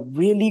a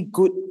really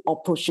good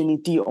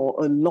opportunity or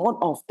a lot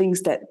of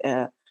things that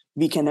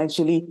we can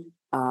actually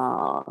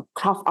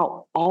craft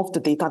out of the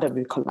data that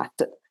we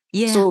collected.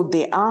 So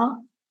they are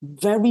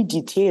very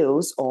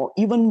details or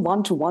even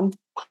one-to-one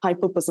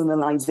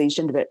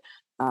hyper-personalization that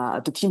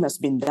the team has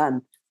been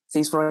done.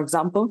 Say, for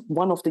example,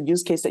 one of the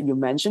use case that you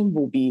mentioned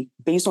will be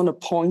based on the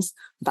points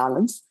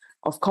balance.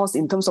 Of course,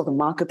 in terms of the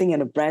marketing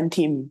and the brand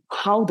team,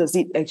 how does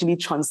it actually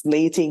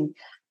translating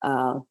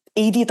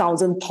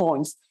 80,000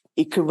 points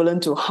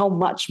equivalent to how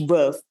much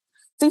worth?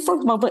 Say, for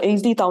example,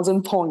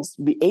 80,000 points,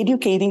 be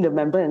educating the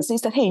member and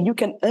says that, hey, you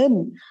can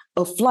earn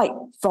a flight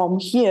from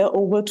here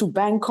over to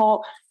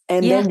Bangkok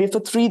and then with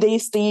a 3-day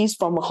stays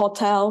from a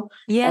hotel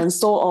and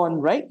so on,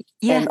 right?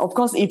 And of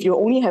course, if you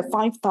only have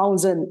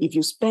 5,000, if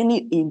you spend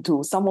it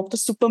into some of the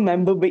super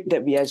member week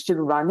that we are actually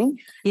running,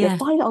 the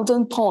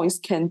 5,000 points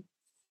can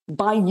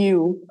buy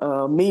you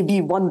maybe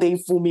 1 day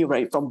full meal,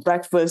 right? From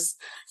breakfast,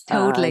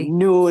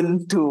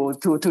 noon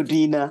to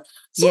dinner.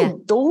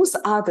 So those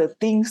are the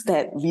things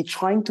that we're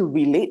trying to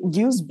relate,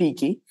 use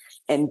Biggie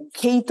and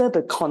cater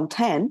the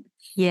content,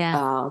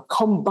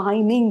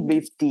 combining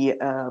with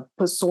the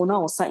persona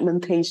or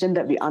segmentation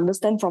that we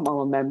understand from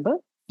our member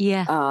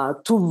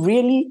to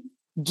really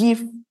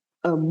give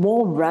a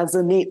more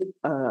resonate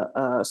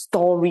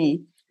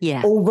story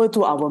over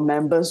to our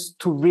members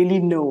to really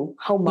know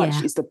how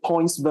much is the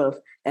points worth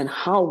and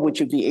how would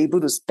you be able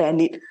to spend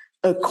it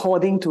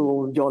according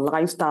to your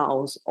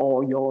lifestyles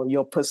or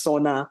your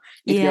persona.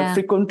 If you're a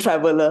frequent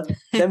traveler,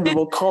 then we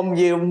will come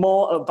you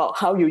more about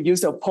how you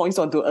use your points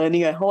onto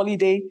earning a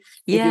holiday.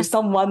 If you're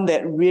someone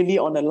that really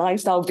on a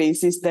lifestyle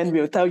basis, then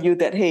we'll tell you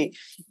that, hey,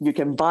 you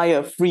can buy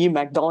a free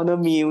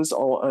McDonald's meals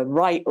or a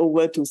ride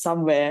over to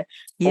somewhere.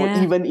 Or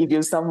even if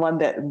you're someone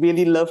that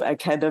really love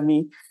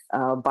academy,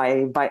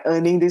 by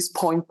earning this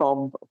point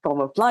from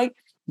a flight,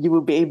 you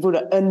will be able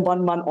to earn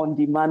 1 month on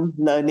demand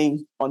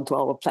learning onto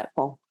our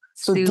platform.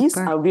 So these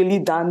are really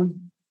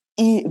done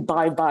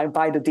by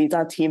the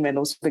data team and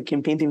also the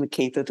campaign team to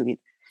cater to it.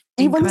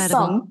 Even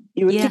some,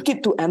 you will take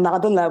it to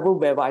another level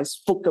where I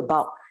spoke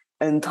about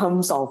in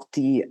terms of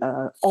the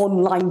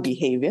online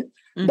behavior.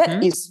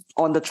 That is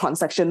on the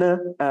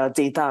transactional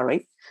data,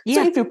 right?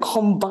 So if you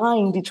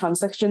combine the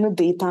transactional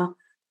data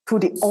to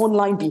the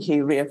online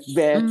behavior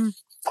where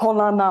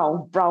Paula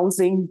now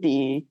browsing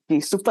the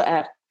super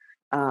app,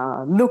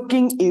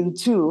 looking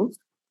into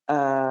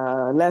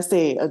let's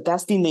say a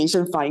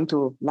destination flying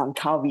to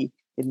Langkawi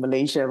in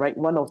Malaysia, right?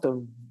 One of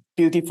the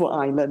beautiful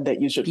island that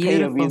you should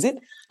pay a visit.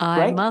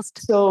 I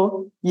must.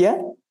 So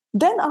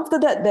then after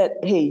that,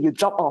 hey, you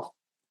drop off.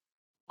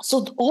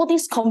 So all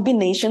this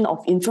combination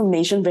of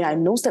information where I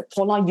know that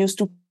Paula used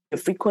to be a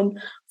frequent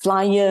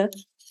flyer.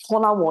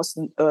 Paula was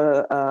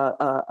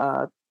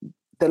the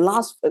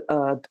last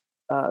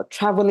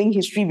traveling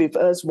history with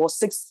us was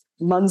 6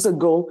 months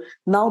ago,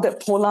 now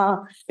that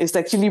Paula is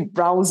actually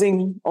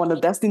browsing on a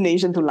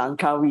destination to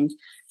Langkawi,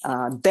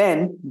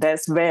 then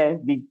that's where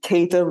we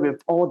cater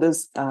with all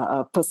this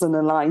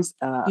personalized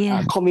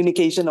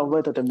communication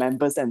over to the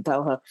members and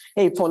tell her,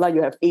 hey, Paula,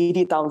 you have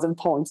 80,000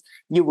 points.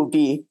 You will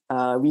be,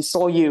 we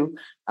saw you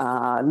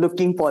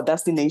looking for a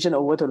destination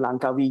over to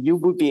Langkawi. You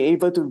would be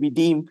able to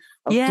redeem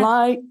a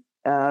flight,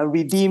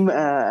 redeem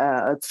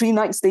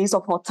 3-night stays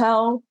of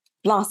hotel,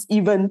 plus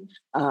even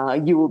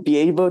you will be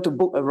able to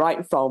book a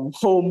ride from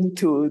home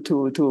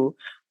to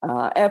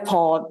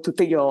airport to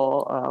take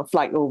your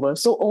flight over.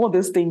 So all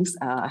these things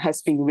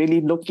has been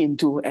really looked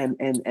into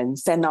and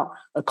send out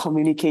a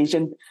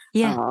communication,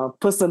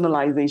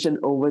 personalization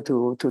over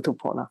to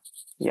Paula.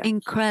 Yeah.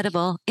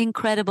 Incredible.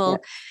 Yeah.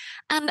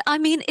 And I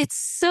mean, it's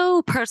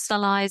so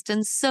personalized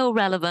and so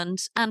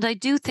relevant. And I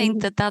do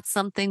think that that's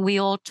something we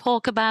all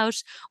talk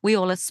about, we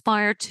all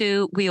aspire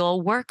to, we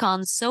all work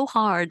on so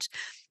hard.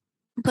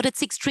 But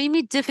it's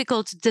extremely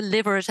difficult to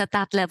deliver it at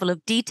that level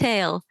of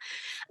detail.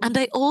 And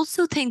I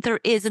also think there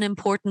is an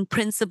important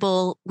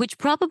principle, which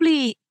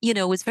probably,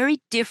 is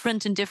very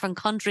different in different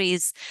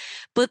countries.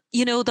 But,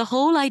 the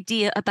whole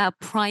idea about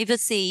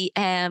privacy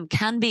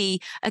can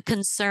be a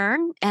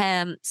concern,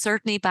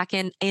 certainly back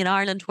in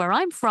Ireland, where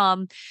I'm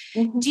from.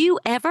 Do you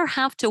ever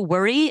have to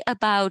worry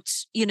about,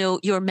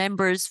 your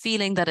members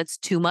feeling that it's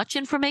too much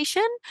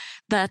information?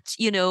 That,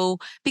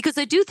 because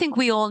I do think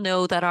we all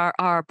know that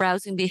our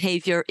browsing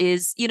behavior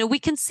is, we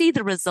can see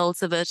the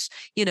results of it,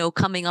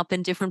 coming up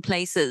in different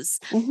places.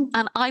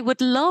 And I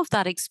would love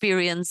that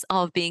experience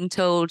of being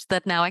told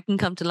that now I can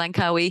come to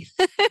Langkawi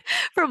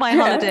for my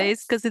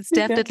holidays, because it's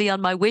definitely on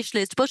my wish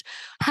list. But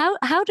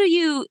how do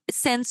you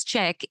sense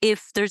check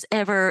if there's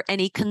ever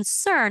any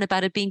concern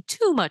about it being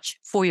too much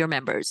for your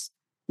members?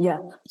 Yeah.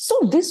 So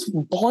this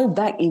boils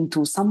back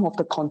into some of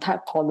the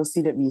contact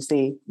policy that we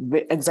say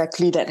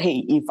exactly that,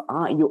 hey, if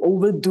you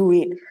overdo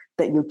it,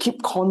 that you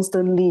keep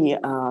constantly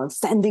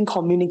sending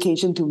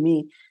communication to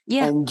me,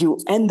 and you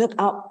ended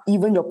up,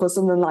 even your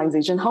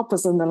personalization, how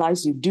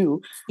personalized you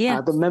do,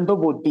 the member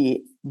would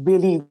be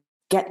really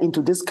get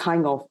into this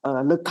kind of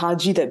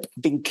lethargy that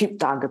being keep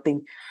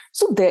targeting.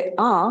 So there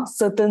are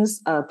certain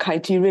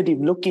criteria they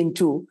look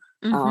into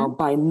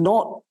by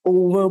not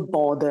over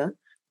border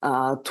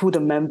to the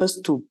members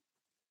to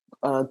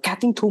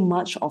getting too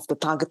much of the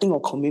targeting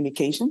or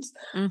communications,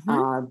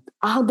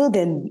 other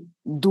than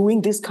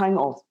doing this kind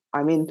of,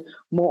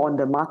 more on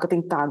the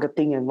marketing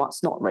targeting and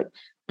what's not, right?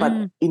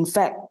 But in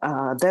fact,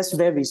 that's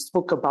where we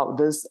spoke about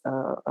this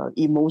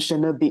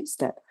emotional bits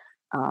that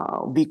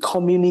we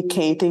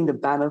communicating the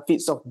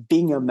benefits of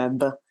being a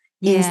member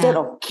instead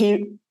of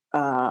keep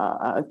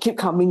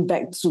coming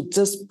back to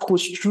just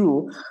push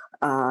through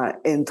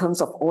in terms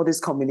of all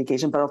this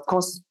communication. But of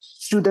course,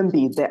 shouldn't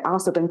be. There are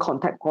certain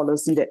contact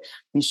policy that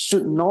we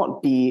should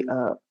not be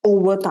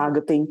over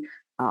targeting,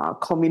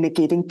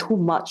 communicating too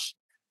much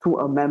to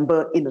a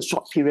member in a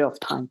short period of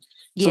time.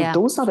 So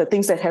those are the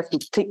things that have to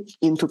take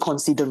into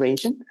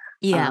consideration.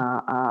 Even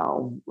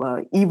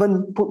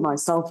put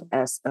myself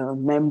as a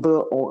member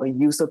or a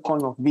user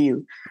point of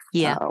view,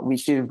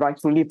 which you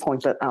rightfully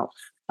pointed out.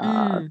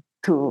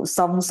 To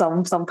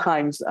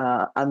sometimes,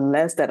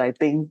 unless that I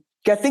think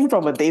getting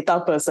from a data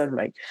person,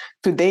 right?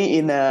 Today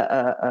in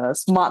a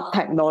smart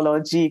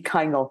technology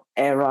kind of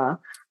era,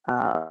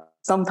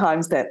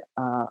 sometimes that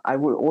I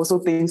would also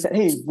think that,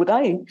 hey, would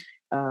I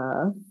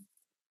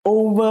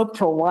over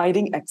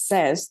providing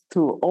access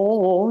to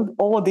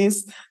all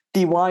these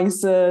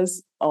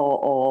devices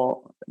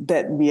or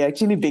that we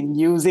actually been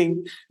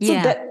using, so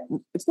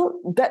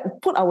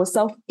that put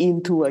ourselves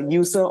into a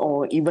user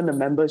or even a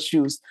member's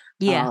shoes.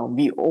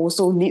 We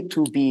also need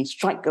to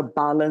strike a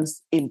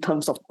balance in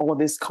terms of all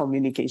this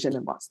communication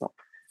and what's not.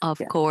 Of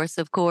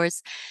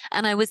course.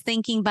 And I was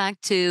thinking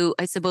back to,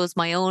 I suppose,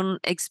 my own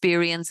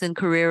experience and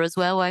career as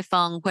well. I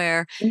found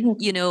where,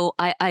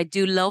 I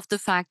do love the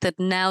fact that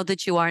now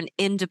that you are an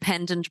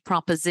independent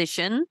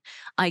proposition,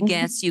 I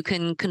guess you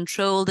can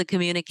control the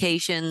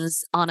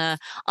communications on a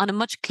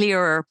much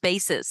clearer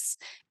basis.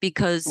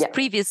 Because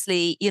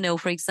previously,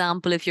 for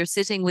example, if you're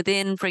sitting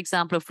within, for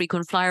example, a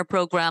frequent flyer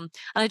program,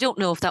 and I don't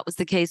know if that was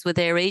the case with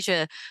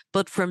AirAsia,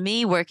 but for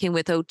me working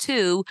with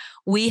O2,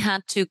 we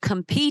had to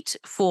compete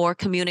for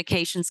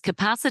communications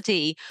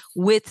capacity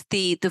with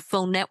the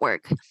phone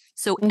network.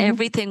 So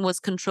everything was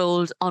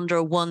controlled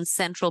under one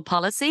central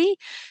policy.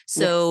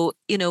 So,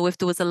 if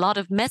there was a lot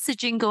of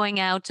messaging going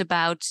out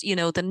about,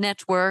 the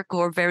network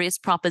or various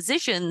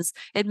propositions,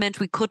 it meant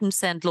we couldn't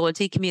send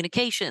loyalty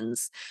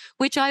communications,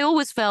 which I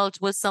always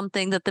felt was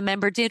something that the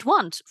member did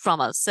want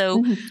from us.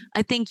 So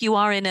I think you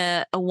are in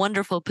a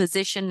wonderful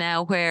position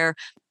now where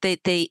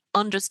they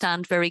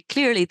understand very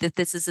clearly that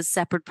this is a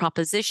separate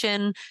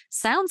proposition.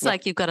 Sounds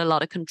like you've got a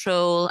lot of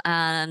control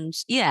and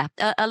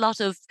a lot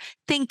of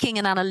thinking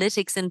and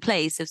analytics in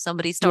place. If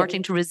somebody's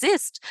starting to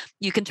resist,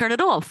 you can turn it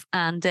off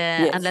and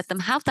let them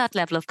have that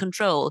level of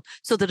control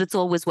so that it's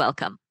always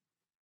welcome.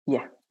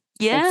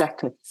 Yeah.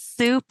 Exactly.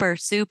 Super,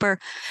 super.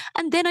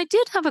 And then I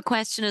did have a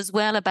question as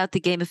well about the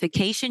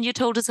gamification you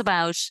told us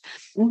about.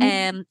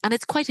 Mhm. And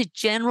it's quite a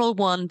general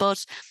one,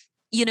 but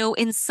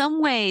in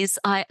some ways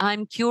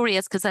I'm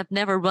curious because I've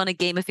never run a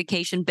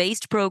gamification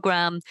based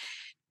program.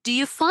 Do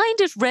you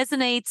find it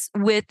resonates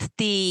with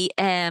the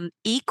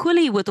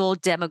equally with all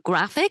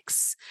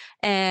demographics,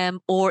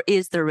 or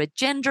is there a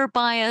gender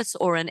bias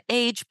or an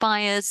age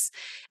bias?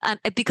 And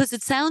because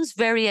it sounds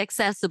very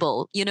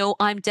accessible,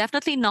 I'm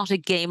definitely not a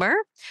gamer,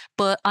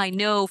 but I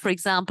know, for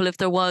example, if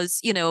there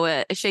was,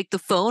 a shake the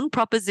phone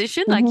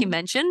proposition, like you Mhm.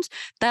 mentioned,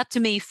 that to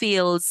me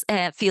feels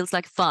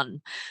like fun.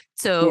 Yeah.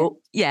 So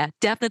yeah,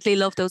 definitely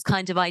love those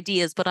kind of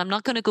ideas, but I'm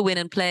not going to go in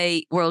and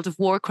play World of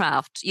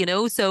Warcraft,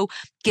 So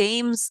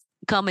games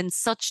come in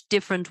such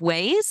different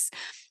ways.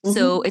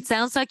 So Mhm. it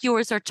sounds like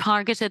yours are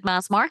targeted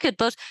mass market,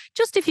 but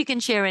just if you can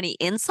share any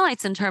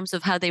insights in terms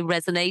of how they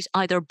resonate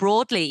either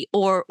broadly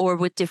or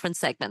with different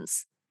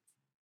segments.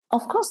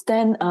 Of course,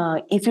 then,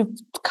 if you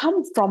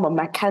come from a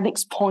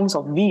mechanics point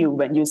of view,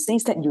 when you say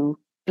that you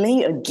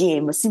play a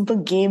game, a simple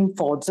game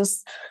for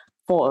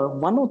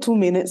 1 or 2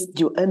 minutes,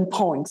 you earn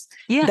points.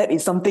 Yeah. That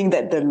is something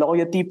that the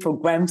loyalty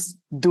programs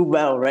do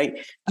well, right?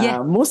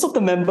 Yeah. Most of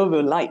the member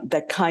will like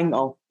that kind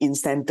of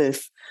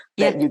incentive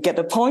Yeah. that you get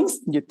the points,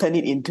 you turn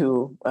it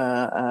into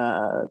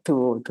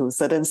to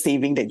certain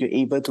saving that you're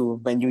able to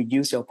when you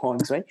use your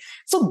points, right?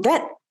 So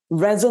that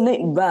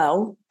resonate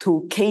well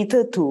to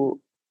cater to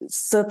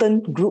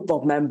certain group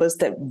of members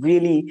that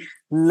really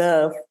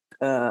love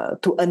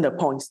to earn the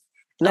points.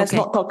 Let's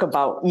Okay. not talk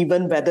about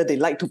even whether they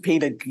like to play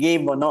the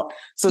game or not.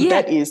 So Yeah.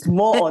 that is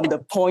more on the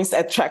points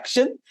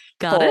attraction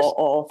Got it.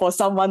 for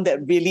someone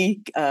that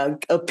really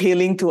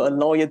appealing to a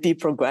loyalty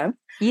program.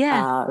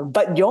 Yeah.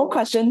 But your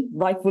question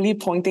rightfully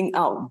pointing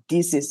out,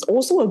 this is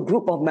also a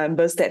group of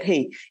members that,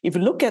 hey, if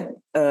you look at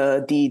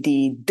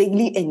the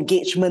daily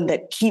engagement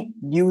that keep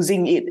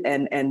using it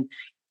and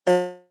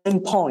earn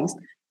points,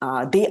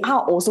 there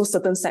are also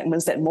certain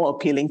segments that more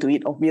appealing to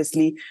it.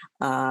 Obviously,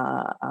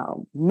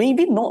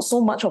 maybe not so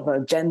much of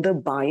a gender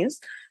bias.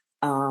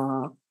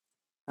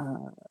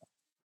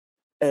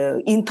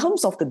 In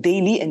terms of the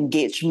daily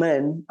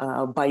engagement,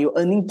 by your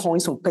earning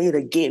points to play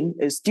the game,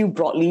 is still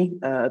broadly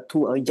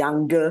to a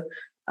younger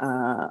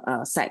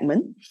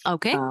segment.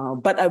 Okay.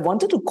 But I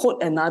wanted to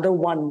quote another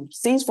one.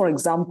 Since, for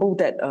example,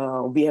 that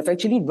we have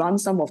actually run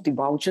some of the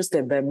vouchers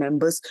that the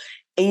members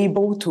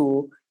able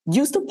to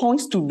use the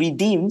points to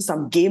redeem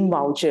some game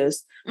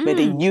vouchers where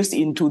they use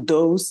into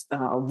those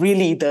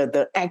really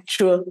the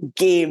actual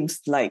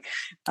games like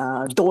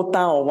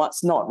Dota or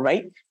what's not,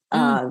 right?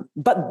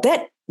 But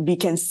that we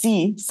can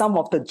see some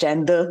of the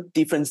gender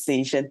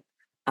differentiation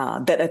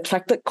that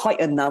attracted quite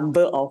a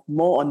number of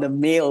more on the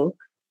male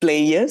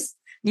players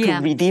to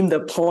redeem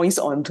the points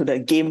onto the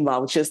game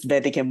vouchers where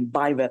they can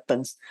buy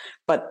weapons.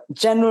 But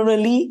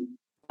generally,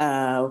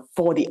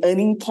 for the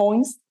earning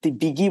points, the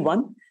biggie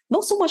one,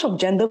 not so much of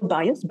gender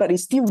bias, but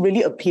it's still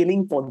really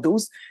appealing for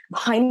those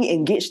highly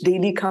engaged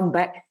daily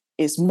comeback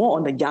is more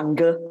on the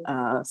younger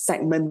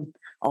segment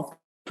of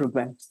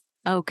programs.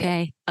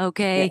 Okay.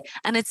 Okay. Yeah.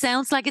 And it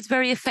sounds like it's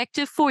very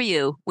effective for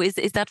you.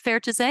 Is that fair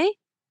to say?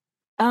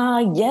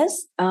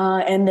 Yes,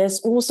 and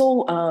there's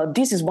also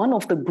this is one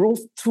of the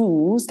growth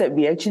tools that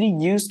we actually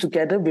use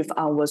together with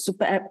our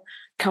super app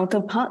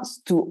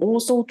counterparts to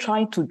also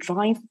try to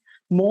drive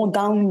more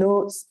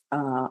downloads,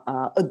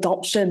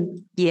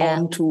 adoption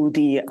onto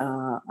the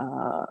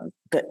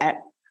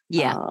app.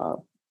 Yeah.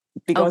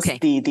 Because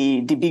Okay.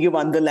 the Bigger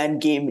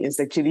Wonderland game is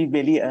actually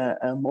really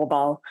a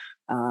mobile,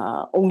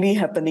 only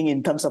happening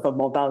in terms of a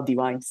mobile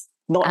device,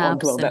 not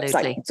onto a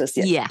website just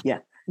yet. Yeah.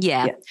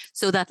 Yeah.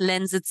 So that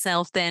lends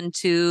itself then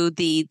to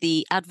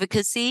the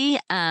advocacy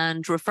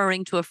and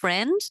referring to a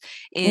friend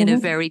in a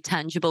very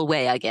tangible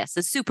way, I guess.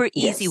 A super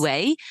easy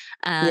way.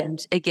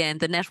 And again,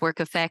 the network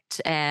effect,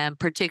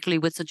 particularly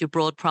with such a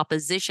broad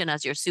proposition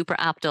as your super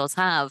app does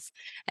have,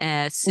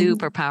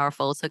 super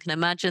powerful. So I can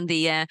imagine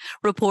the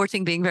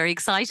reporting being very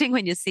exciting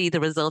when you see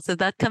the results of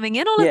that coming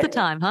in all of the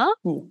time, huh?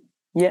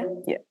 Yeah.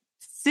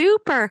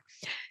 Super.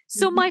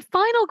 So my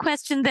final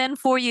question then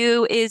for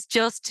you is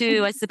just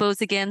to, I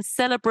suppose, again,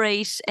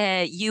 celebrate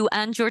you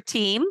and your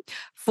team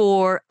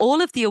for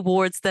all of the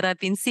awards that I've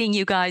been seeing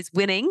you guys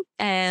winning.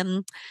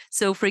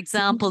 So, for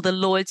example, the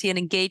Loyalty and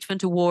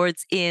Engagement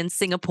Awards in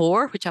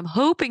Singapore, which I'm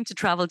hoping to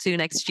travel to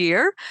next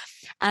year.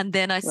 And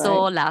then I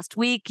saw last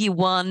week you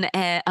won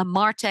a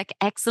Martech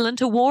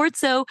Excellent Award.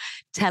 So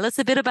tell us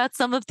a bit about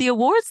some of the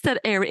awards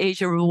that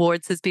AirAsia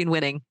Rewards has been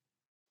winning.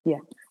 Yeah.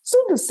 So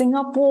the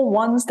Singapore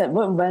ones that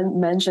were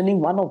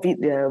mentioning, one of it,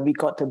 we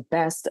got the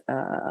best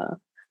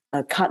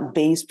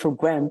card-based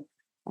program.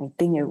 I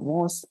think it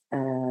was, I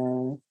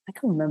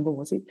can't remember,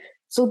 was it?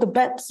 So the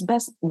best,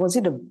 was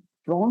it a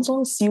bronze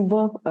or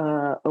silver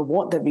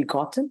award that we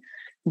gotten?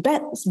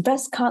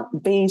 Best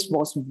card-based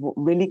was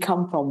really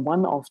come from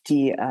one of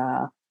the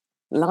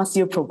last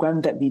year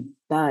program that we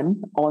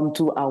done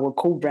onto our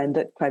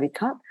co-branded credit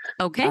card.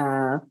 Okay.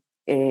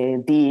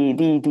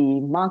 The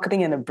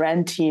marketing and the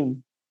brand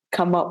team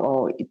come up,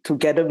 or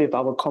together with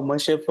our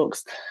commercial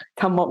folks,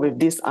 come up with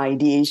this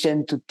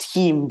ideation to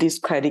theme this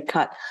credit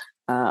card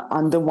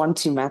under one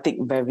thematic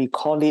where we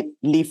call it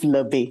Live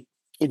Lebih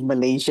in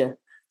Malaysia.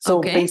 So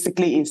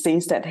basically it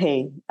says that,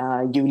 hey,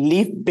 you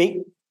live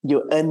big,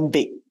 you earn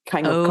big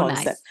kind of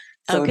concept.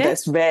 Nice. So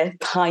that's where it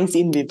ties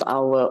in with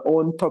our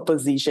own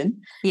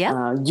proposition.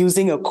 Yeah.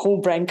 Using a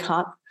co-brand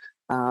card,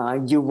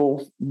 you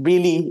will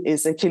really,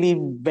 is actually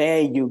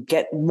where you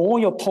get more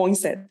your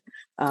points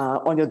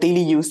on your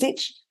daily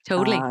usage.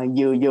 Totally.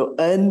 You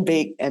earn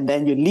big, and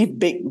then you live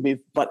big with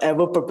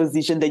whatever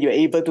proposition that you're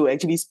able to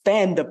actually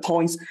spend the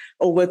points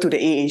over to the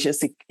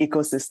AirAsia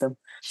ecosystem.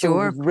 Sure. So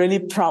we're really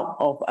proud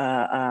of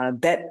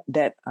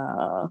that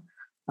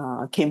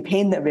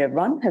campaign that we have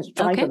run. Has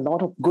driven a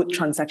lot of good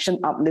transaction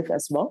uplift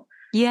as well.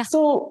 Yeah.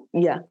 So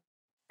yeah.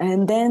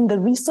 And then the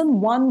recent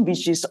one,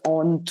 which is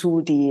on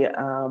to the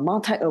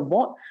Martech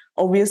Award,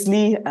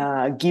 obviously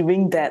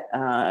giving that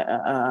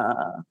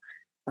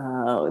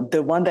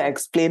the one that I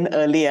explained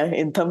earlier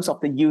in terms of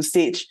the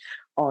usage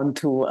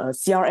onto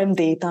CRM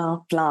data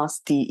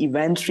plus the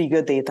event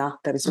trigger data.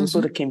 That is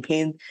also the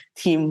campaign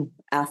team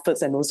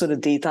efforts and also the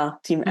data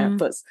team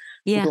efforts.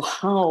 Yeah. So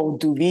how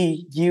do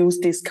we use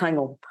this kind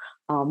of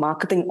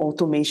marketing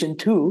automation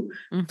tool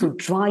to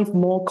drive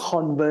more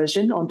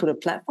conversion onto the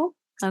platform?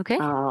 Okay.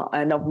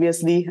 And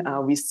obviously,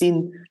 we've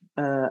seen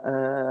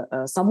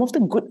some of the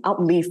good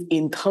uplift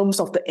in terms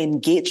of the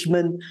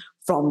engagement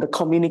from the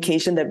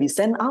communication that we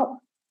send out.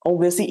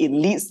 Obviously, it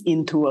leads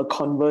into a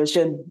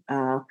conversion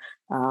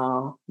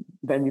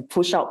when we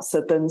push out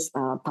certain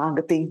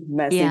targeting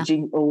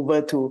messaging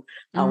over to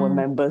our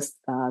members.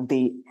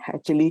 They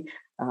actually,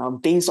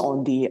 based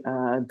on the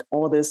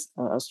orders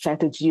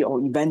strategy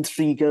or event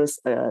triggers,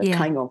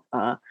 kind of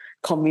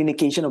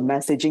communication or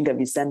messaging that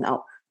we send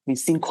out, we've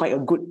seen quite a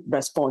good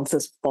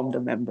responses from the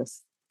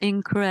members.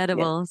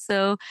 Incredible. Yeah.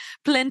 So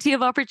plenty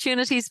of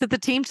opportunities for the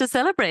team to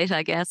celebrate,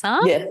 I guess,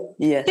 huh?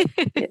 Yeah.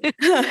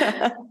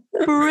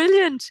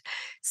 Brilliant.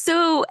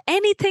 So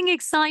anything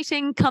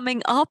exciting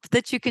coming up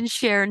that you can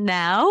share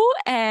now?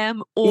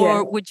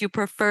 Or would you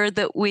prefer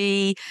that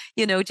we,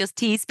 just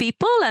tease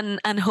people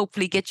and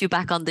hopefully get you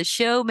back on the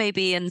show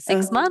maybe in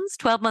 6 months,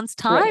 12 months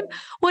time? Right.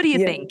 What do you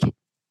think?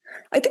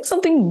 I think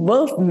something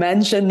worth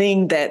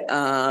mentioning that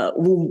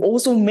will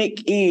also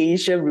make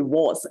AirAsia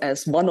Rewards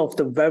as one of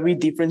the very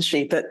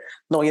differentiated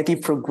loyalty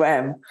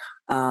program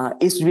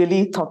is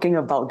really talking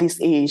about this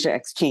AirAsia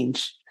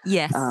Exchange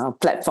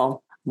platform.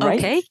 Right?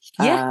 Okay.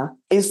 Yeah.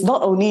 It's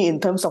not only in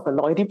terms of a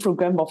loyalty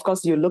program. Of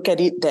course, you look at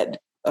it that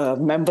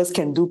members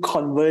can do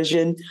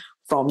conversion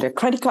from their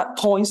credit card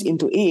points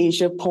into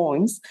AirAsia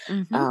points,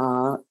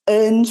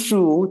 earn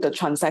through the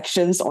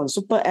transactions on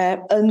Super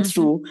App, earn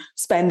through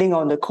spending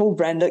on the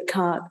co-branded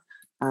card,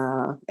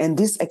 and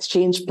this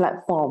exchange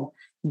platform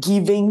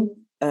giving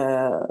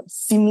a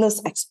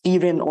seamless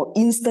experience or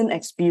instant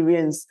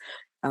experience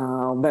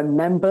when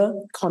member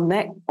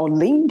connect or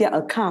link their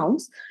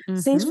accounts.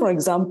 Say, for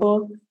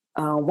example,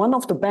 one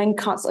of the bank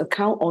cards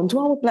account onto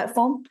our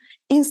platform,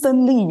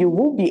 instantly you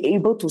will be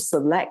able to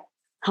select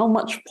how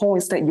much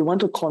points that you want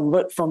to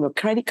convert from your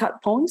credit card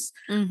points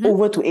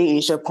over to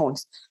AirAsia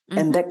points.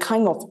 And that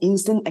kind of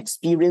instant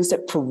experience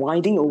that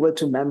providing over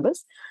to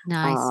members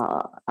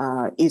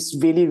is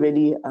really,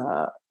 really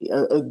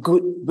a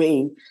good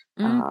way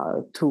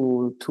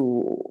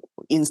to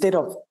instead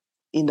of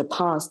in the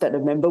past that a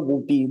member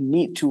will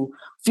need to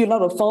fill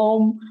out a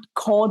form,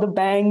 call the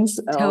banks,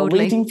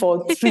 waiting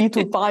for 3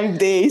 to 5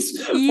 days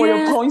for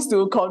your points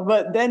to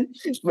convert. Then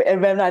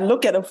when I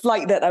look at a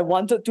flight that I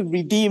wanted to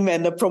redeem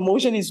and the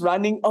promotion is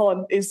running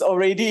on, it's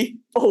already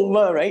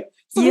over, right?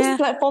 So this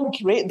platform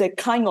create that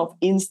kind of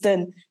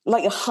instant,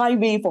 like a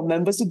highway for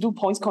members to do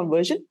points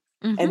conversion.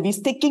 And we're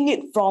taking it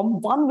from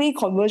one-way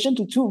conversion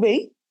to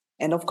two-way.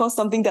 And of course,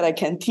 something that I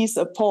can tease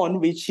upon,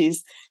 which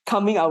is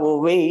coming our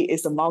way,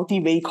 is a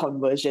multi-way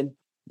conversion.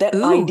 That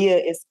idea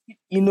is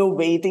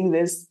innovating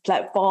this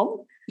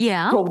platform,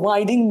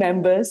 providing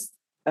members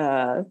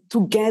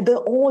to gather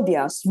all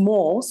their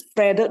small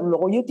spreaded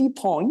loyalty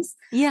points,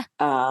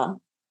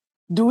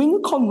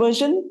 doing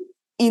conversion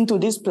into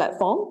this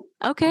platform.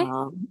 Okay.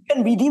 You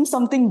can redeem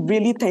something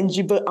really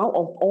tangible out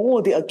of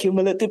all the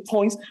accumulated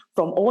points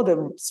from all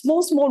the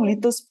small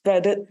little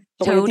spreaded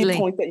loyalty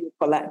points that you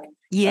collect.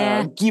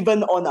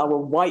 Given on our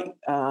wide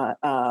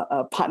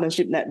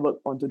partnership network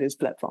onto this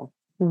platform.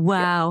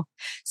 Wow.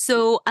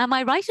 So am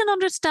I right in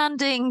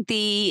understanding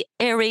the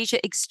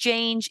AirAsia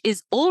Exchange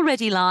is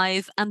already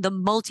live and the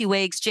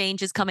multi-way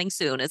exchange is coming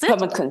soon, is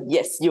it?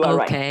 Yes, you are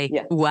right.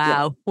 Okay.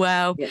 Wow.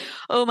 Yeah.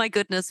 Oh my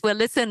goodness. Well,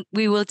 listen,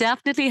 we will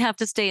definitely have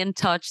to stay in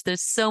touch.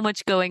 There's so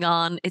much going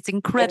on. It's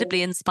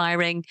incredibly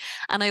inspiring.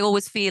 And I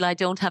always feel I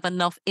don't have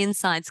enough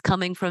insights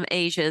coming from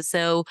Asia.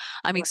 So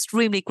I'm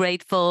extremely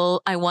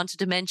grateful. I wanted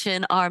to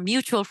mention our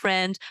mutual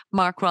friend,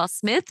 Mark Ross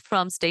Smith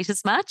from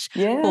Status Match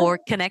for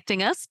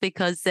connecting us,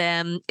 because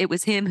because it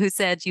was him who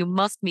said you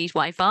must meet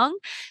Wai Fong.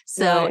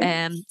 So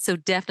so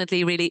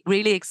definitely really,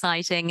 really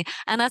exciting.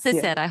 And as I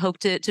said, I hope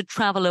to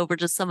travel over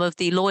to some of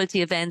the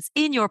loyalty events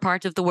in your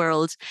part of the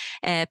world,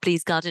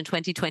 please God, in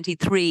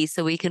 2023,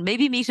 so we can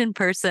maybe meet in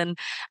person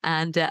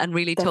and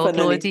really talk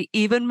loyalty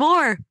even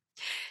more.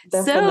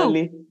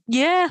 Definitely.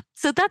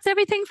 So that's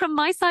everything from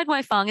my side,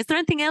 Wai Fong. Is there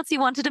anything else you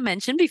wanted to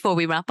mention before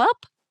we wrap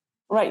up?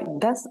 Right.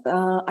 That's.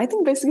 I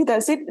think basically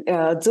that's it.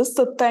 Just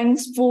a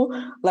thankful.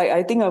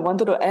 I think I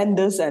wanted to end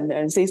this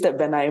and say that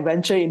when I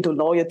ventured into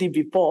loyalty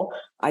before,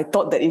 I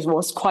thought that it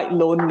was quite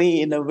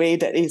lonely in a way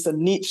that it's a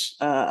niche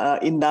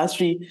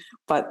industry.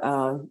 But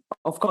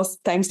of course,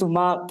 thanks to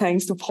Mark,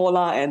 thanks to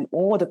Paula, and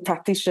all the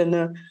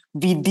practitioners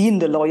within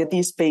the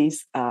loyalty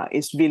space,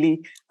 is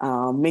really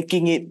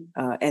making it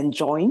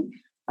enjoying.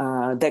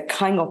 That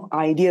kind of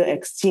idea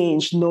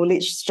exchange,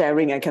 knowledge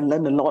sharing. I can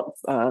learn a lot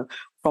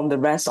from the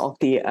rest of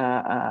the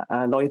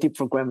loyalty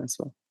program as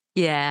well.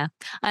 Yeah,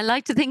 I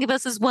like to think of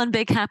us as one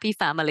big happy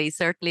family,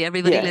 certainly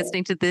everybody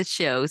listening to this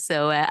show.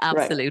 So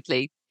absolutely.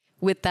 Right.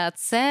 With that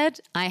said,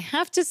 I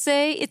have to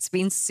say it's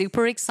been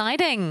super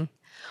exciting.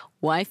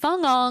 Wai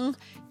Fong Ong,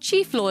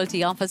 Chief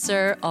Loyalty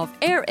Officer of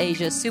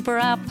AirAsia Super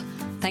App.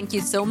 Thank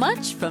you so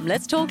much from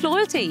Let's Talk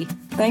Loyalty.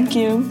 Thank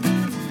you.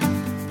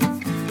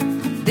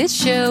 This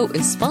show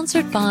is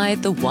sponsored by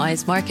The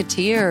Wise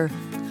Marketeer,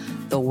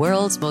 the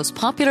world's most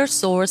popular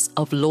source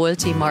of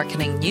loyalty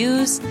marketing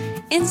news,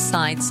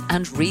 insights,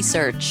 and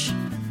research.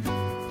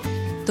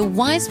 The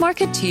Wise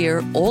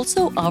Marketeer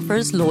also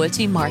offers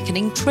loyalty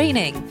marketing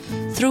training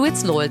through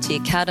its Loyalty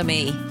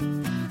Academy,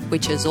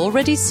 which has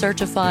already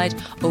certified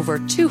over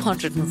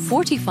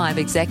 245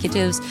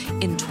 executives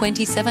in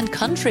 27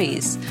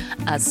 countries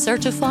as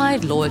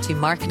certified loyalty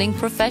marketing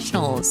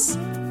professionals.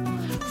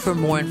 For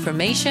more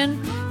information,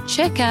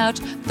 check out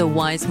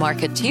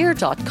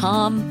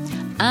thewisemarketeer.com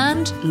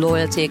and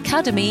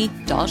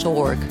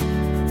loyaltyacademy.org.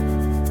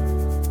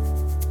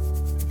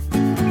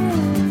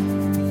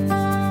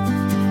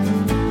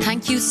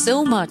 Thank you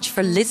so much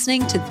for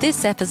listening to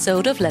this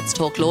episode of Let's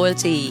Talk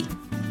Loyalty.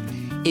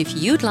 If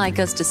you'd like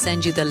us to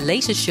send you the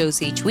latest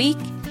shows each week,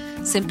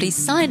 simply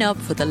sign up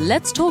for the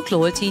Let's Talk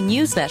Loyalty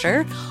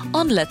newsletter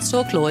on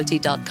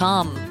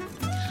letstalkloyalty.com,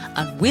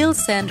 and we'll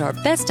send our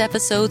best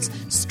episodes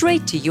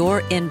straight to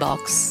your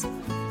inbox.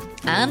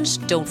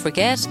 And don't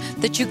forget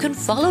that you can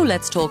follow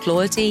Let's Talk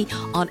Loyalty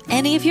on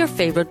any of your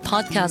favorite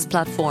podcast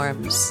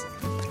platforms.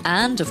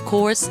 And of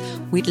course,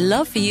 we'd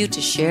love for you to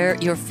share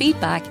your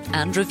feedback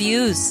and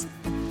reviews.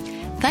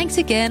 Thanks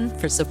again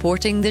for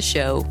supporting the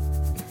show.